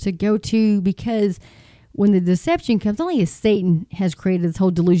scriptures to go to, because when the deception comes, not only is Satan has created this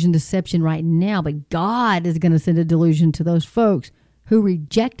whole delusion deception right now, but God is going to send a delusion to those folks who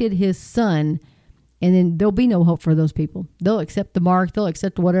rejected his son. And then there'll be no hope for those people. They'll accept the mark. They'll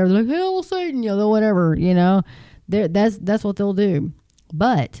accept whatever. They're like, hell, Satan, they'll whatever, That's what they'll do.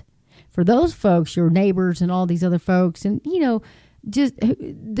 But for those folks, your neighbors and all these other folks, and, just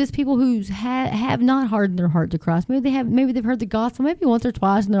this people who have not hardened their heart to Christ. Maybe they've heard the gospel maybe once or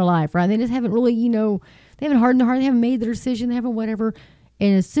twice in their life, right? They just haven't really, they haven't hardened their heart. They haven't made their decision. They haven't whatever.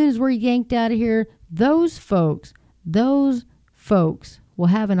 And as soon as we're yanked out of here, those folks will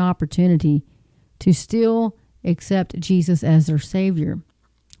have an opportunity to still accept Jesus as their Savior.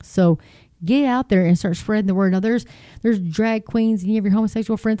 So get out there and start spreading the word. Now, there's drag queens, and you have your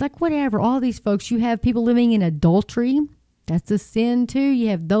homosexual friends, like whatever, all these folks. You have people living in adultery. That's a sin too. You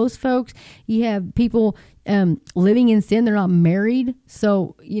have those folks. You have people living in sin. They're not married.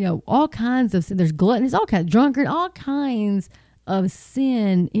 So, all kinds of sin. There's gluttony, all kinds of drunkard, all kinds of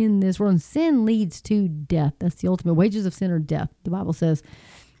sin in this world. And sin leads to death. That's the ultimate. Wages of sin are death, the Bible says.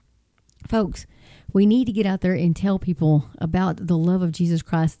 Folks, we need to get out there and tell people about the love of Jesus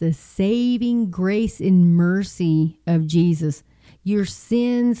Christ, the saving grace and mercy of Jesus. Your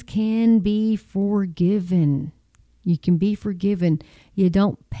sins can be forgiven. You can be forgiven. You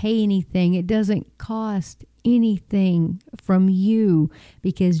don't pay anything. It doesn't cost anything from you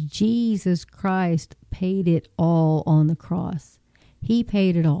because Jesus Christ paid it all on the cross. He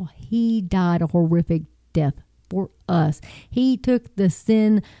paid it all. He died a horrific death for us. He took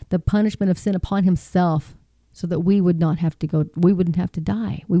the punishment of sin upon himself so that we would not have to go, we wouldn't have to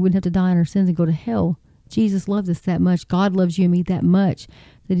die. We wouldn't have to die in our sins and go to hell. Jesus loves us that much. God loves you and me that much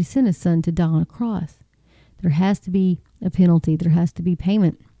that he sent his son to die on a cross. There has to be a penalty. There has to be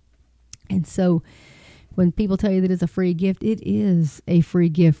payment. And so when people tell you that it's a free gift, it is a free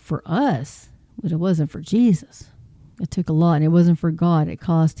gift for us, but it wasn't for Jesus. It took a lot, and it wasn't for God. It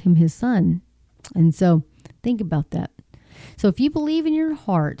cost him his son. And so think about that. So if you believe in your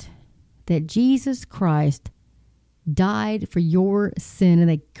heart that Jesus Christ died for your sin and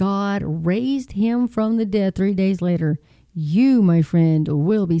that God raised him from the dead 3 days later, you, my friend,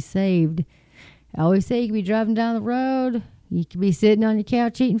 will be saved. I always say you could be driving down the road. You could be sitting on your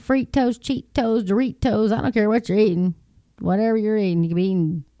couch eating Fritos, Cheetos, Doritos. I don't care what you're eating. Whatever you're eating. You could be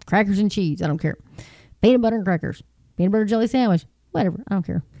eating crackers and cheese. I don't care. Peanut butter and crackers. Peanut butter jelly sandwich. Whatever. I don't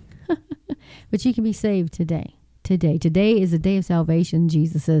care. But you can be saved today. Today is the day of salvation,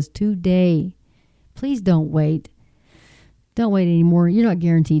 Jesus says. Today. Please don't wait. Don't wait anymore. You're not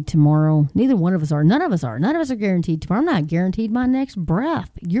guaranteed tomorrow. Neither one of us are. None of us are. None of us are guaranteed tomorrow. I'm not guaranteed my next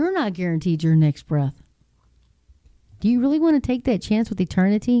breath. You're not guaranteed your next breath. Do you really want to take that chance with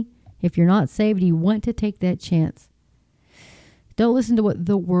eternity? If you're not saved, do you want to take that chance? Don't listen to what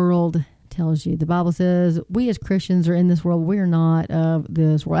the world tells you. The Bible says we as Christians are in this world. We're not of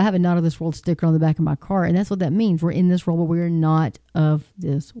this world. I have a not of this world sticker on the back of my car, and that's what that means. We're in this world, but we're not of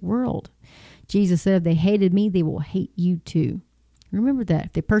this world. Jesus said, if they hated me, they will hate you too. Remember that.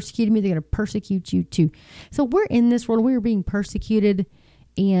 If they persecuted me, they're going to persecute you too. So we're in this world. We're being persecuted.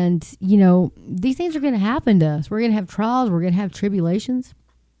 And, these things are going to happen to us. We're going to have trials. We're going to have tribulations.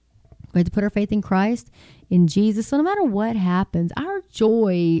 We have to put our faith in Christ, in Jesus. So no matter what happens, our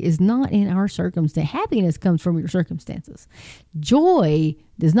joy is not in our circumstance. Happiness comes from your circumstances. Joy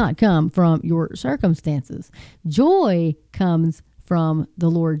does not come from your circumstances. Joy comes from the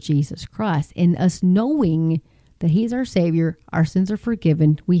Lord Jesus Christ, and us knowing that he's our Savior, our sins are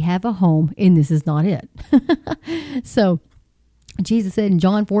forgiven, we have a home, and this is not it. So Jesus said in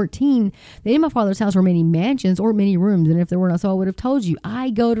John 14, that in my Father's house were many mansions or many rooms, and if there were not so, I would have told you. I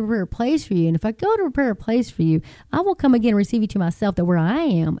go to prepare a place for you, and if I go to prepare a place for you, I will come again and receive you to myself, that where I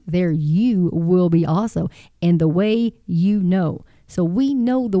am, there you will be also, and the way you know. So we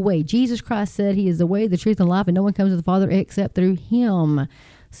know the way. Jesus Christ said he is the way, the truth, and life, and no one comes to the Father except through him.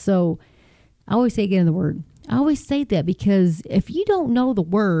 So I always say, get in the Word. I always say that because if you don't know the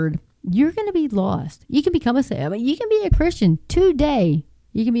Word, you're going to be lost. You can become you can be a Christian today.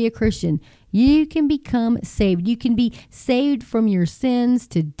 You can be a Christian. You can become saved. You can be saved from your sins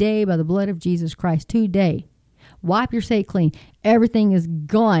today by the blood of Jesus Christ today. Wipe your slate clean. Everything is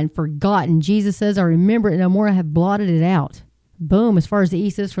gone, forgotten. Jesus says, I remember it no more. I have blotted it out. Boom, as far as the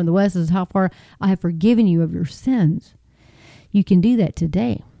east is from the west is how far I have forgiven you of your sins. You can do that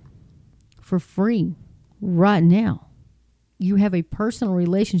today for free right now. You have a personal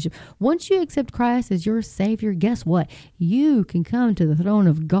relationship. Once you accept Christ as your Savior, guess what? You can come to the throne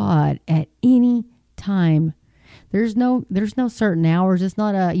of God at any time. There's no certain hours. It's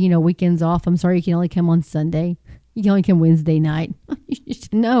not weekends off. I'm sorry, you can only come on Sunday. You can only come Wednesday night. You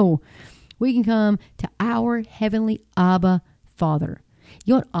should know. We can come to our heavenly Abba Father.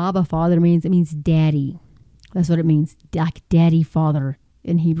 You know what Abba Father means? It means daddy. That's what it means. Like daddy father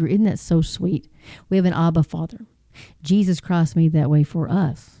in Hebrew. Isn't that so sweet? We have an Abba Father. Jesus Christ made that way for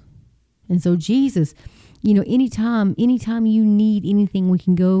us. And so Jesus, anytime you need anything, we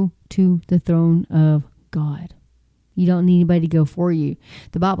can go to the throne of God. You don't need anybody to go for you.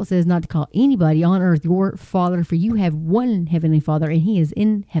 The Bible says not to call anybody on earth your father, for you have one heavenly Father, and he is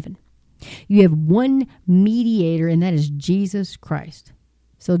in heaven. You have one mediator, and that is Jesus Christ.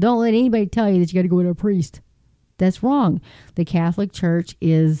 So don't let anybody tell you that you got to go to a priest. That's wrong. The Catholic Church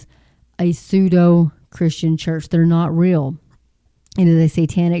is a pseudo-Christian church. They're not real. It is a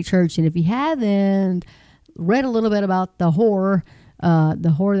satanic church. And if you haven't read a little bit about the whore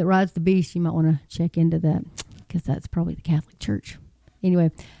that rides the beast, you might want to check into that, because that's probably the Catholic Church. Anyway,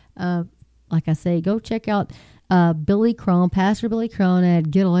 like I say, go check out Billy Crone, Pastor Billy Crone at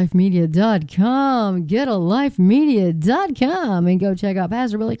getalifemedia.com, getalifemedia.com, and go check out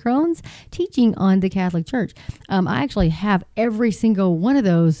Pastor Billy Crone's teaching on the Catholic Church. I actually have every single one of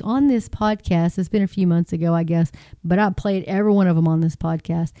those on this podcast. It's been a few months ago, I guess, but I played every one of them on this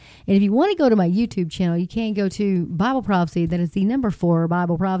podcast. And if you want to go to my YouTube channel, you can go to Bible Prophecy. That is the number 4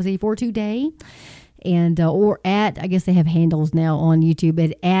 Bible Prophecy for today. And or at, I guess they have handles now on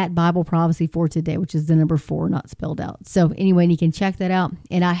YouTube at Bible Prophecy for today, which is the number 4, not spelled out. So anyway, you can check that out.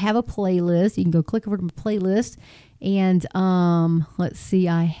 And I have a playlist. You can go click over to my playlist. And let's see,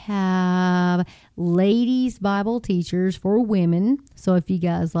 I have ladies Bible teachers for women. So if you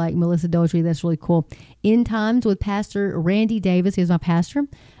guys like Melissa Doherty, that's really cool. End Times with Pastor Randy Davis. He's my pastor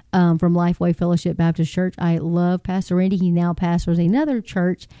from Lifeway Fellowship Baptist Church. I love Pastor Randy. He now pastors another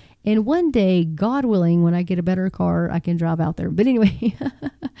church. And one day, God willing, when I get a better car, I can drive out there. But anyway,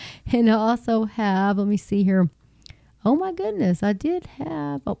 and I also have, let me see here. Oh my goodness, I did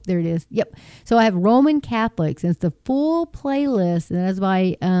have, oh, there it is. Yep. So I have Roman Catholics, and it's the full playlist, and that's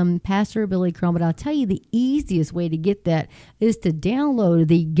by Pastor Billy Crone. But I'll tell you, the easiest way to get that is to download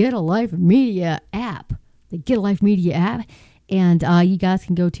the Get a Life Media app. The Get a Life Media app. And you guys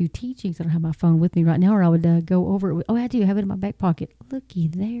can go to teachings. I don't have my phone with me right now, or I would go over it. Oh, I do have it in my back pocket. Looky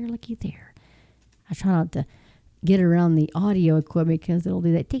there. I try not to get around the audio equipment because it'll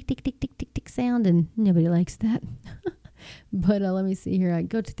do that tick, tick, tick, tick, tick, tick sound, and nobody likes that. But let me see here. I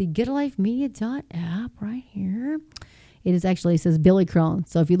go to the getalifemedia.app right here. It says Billy Crone.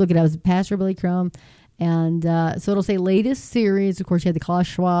 So if you look at it, it's Pastor Billy Crone. And so it'll say latest series. Of course, you had the Klaus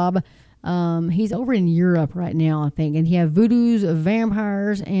Schwab. He's over in Europe right now, I think, and he have Voodoo's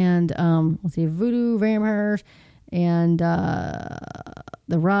Vampires and Voodoo Vampires and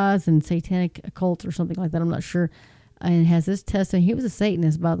the Rise and Satanic Occult or something like that. I'm not sure. And has this testimony. He was a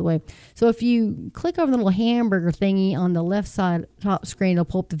Satanist, by the way. So if you click over the little hamburger thingy on the left side top screen, it'll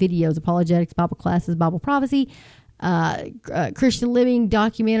pull up the videos: apologetics, Bible classes, Bible prophecy, Christian living,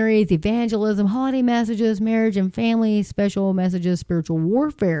 documentaries, evangelism, holiday messages, marriage and family, special messages, spiritual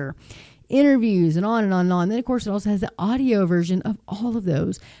warfare, interviews, and on and on and on. Then, of course, it also has the audio version of all of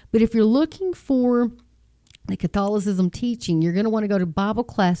those. But if you're looking for the Catholicism teaching, you're going to want to go to Bible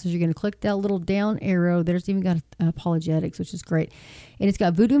classes. You're going to click that little down arrow. There's even got apologetics, which is great. And it's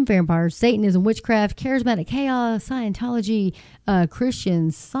got Voodoo and Vampires, Satanism, Witchcraft, Charismatic Chaos, Scientology,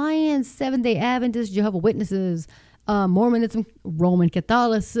 Christians, Science, Seventh-day Adventists, Jehovah's Witnesses, Mormonism, Roman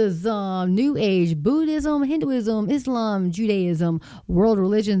Catholicism, New Age, Buddhism, Hinduism, Islam, Judaism, World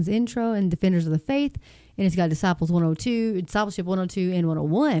Religions Intro, and Defenders of the Faith. And it's got Discipleship 102, and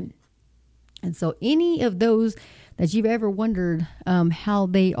 101. And so any of those that you've ever wondered how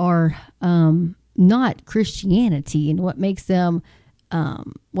they are not Christianity and what makes them a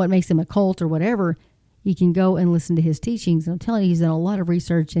cult or whatever, you can go and listen to his teachings. And I'm telling you, he's done a lot of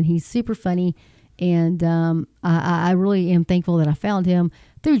research, and he's super funny. And I really am thankful that I found him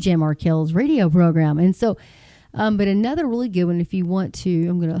through Jan Markell's radio program. And so, but another really good one, if you want to,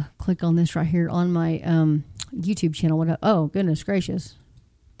 I'm going to click on this right here on my YouTube channel. Oh, goodness gracious.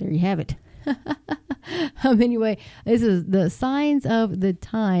 There you have it. Anyway, this is the Signs of the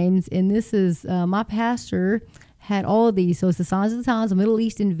Times. And this is my pastor had all of these. So it's the Signs of the Times, the Middle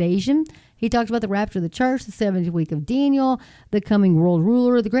East invasion. He talks about the rapture of the church, the 70th week of Daniel, the coming world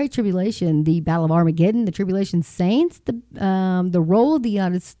ruler, the Great Tribulation, the Battle of Armageddon, the Tribulation Saints, the role of the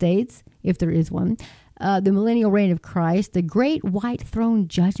United States, if there is one, the millennial reign of Christ, the Great White Throne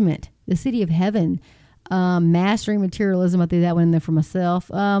Judgment, the City of Heaven, Mastering Materialism, I threw that one in there for myself,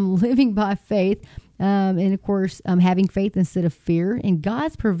 Living by Faith, and of course, having faith instead of fear, and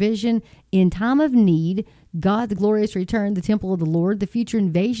God's provision in time of need, God's glorious return, the temple of the Lord, the future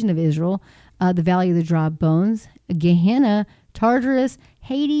invasion of Israel, the valley of the dry bones, Gehenna, Tartarus,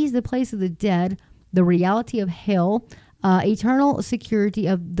 Hades, the place of the dead, the reality of hell, eternal security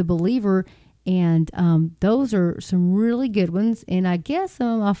of the believer. And those are some really good ones. And I guess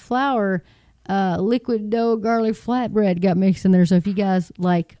a flour, liquid dough, garlic flatbread got mixed in there. So if you guys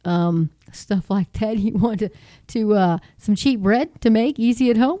like stuff like that, you want to some cheap bread to make easy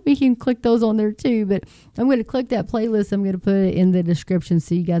at home, you can click those on there too. But I'm going to click that playlist. I'm going to put it in the description.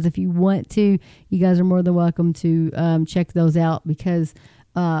 So you guys, if you want to, you guys are more than welcome to check those out, because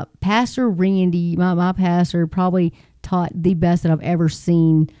Pastor Randy, my pastor, probably taught the best that I've ever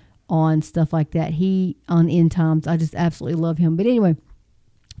seen on stuff like that. He on end times. I just absolutely love him. But anyway,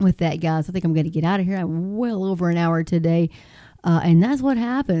 with that, guys, I think I'm going to get out of here. I'm well over an hour today. And that's what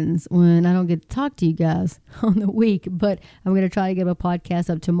happens when I don't get to talk to you guys on the week. But I'm going to try to get a podcast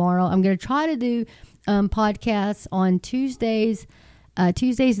up tomorrow. I'm going to try to do podcasts on Tuesdays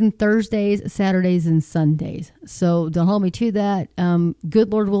and Thursdays, Saturdays and Sundays. So don't hold me to that.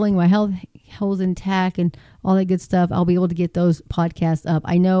 Good Lord willing, my health holds intact and all that good stuff, I'll be able to get those podcasts up.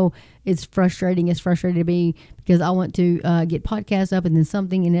 I know it's frustrating. It's frustrating to me because I want to get podcasts up, and then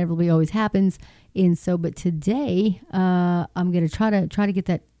something inevitably always happens. And so, but today I'm going to try to get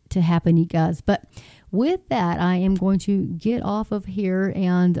that to happen, you guys. But with that, I am going to get off of here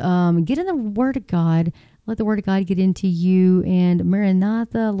and get in the Word of God. Let the Word of God get into you. And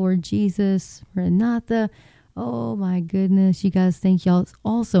Maranatha, Lord Jesus, Maranatha. Oh my goodness, you guys, thank y'all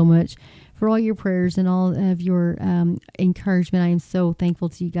all so much for all your prayers and all of your encouragement. I am so thankful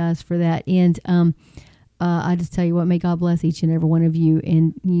to you guys for that. And I just tell you what, may God bless each and every one of you.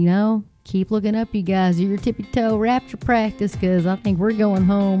 And, keep looking up, you guys. Do your tippy-toe rapture practice, because I think we're going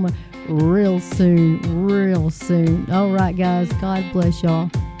home real soon. All right, guys. God bless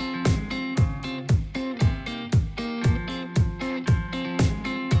y'all.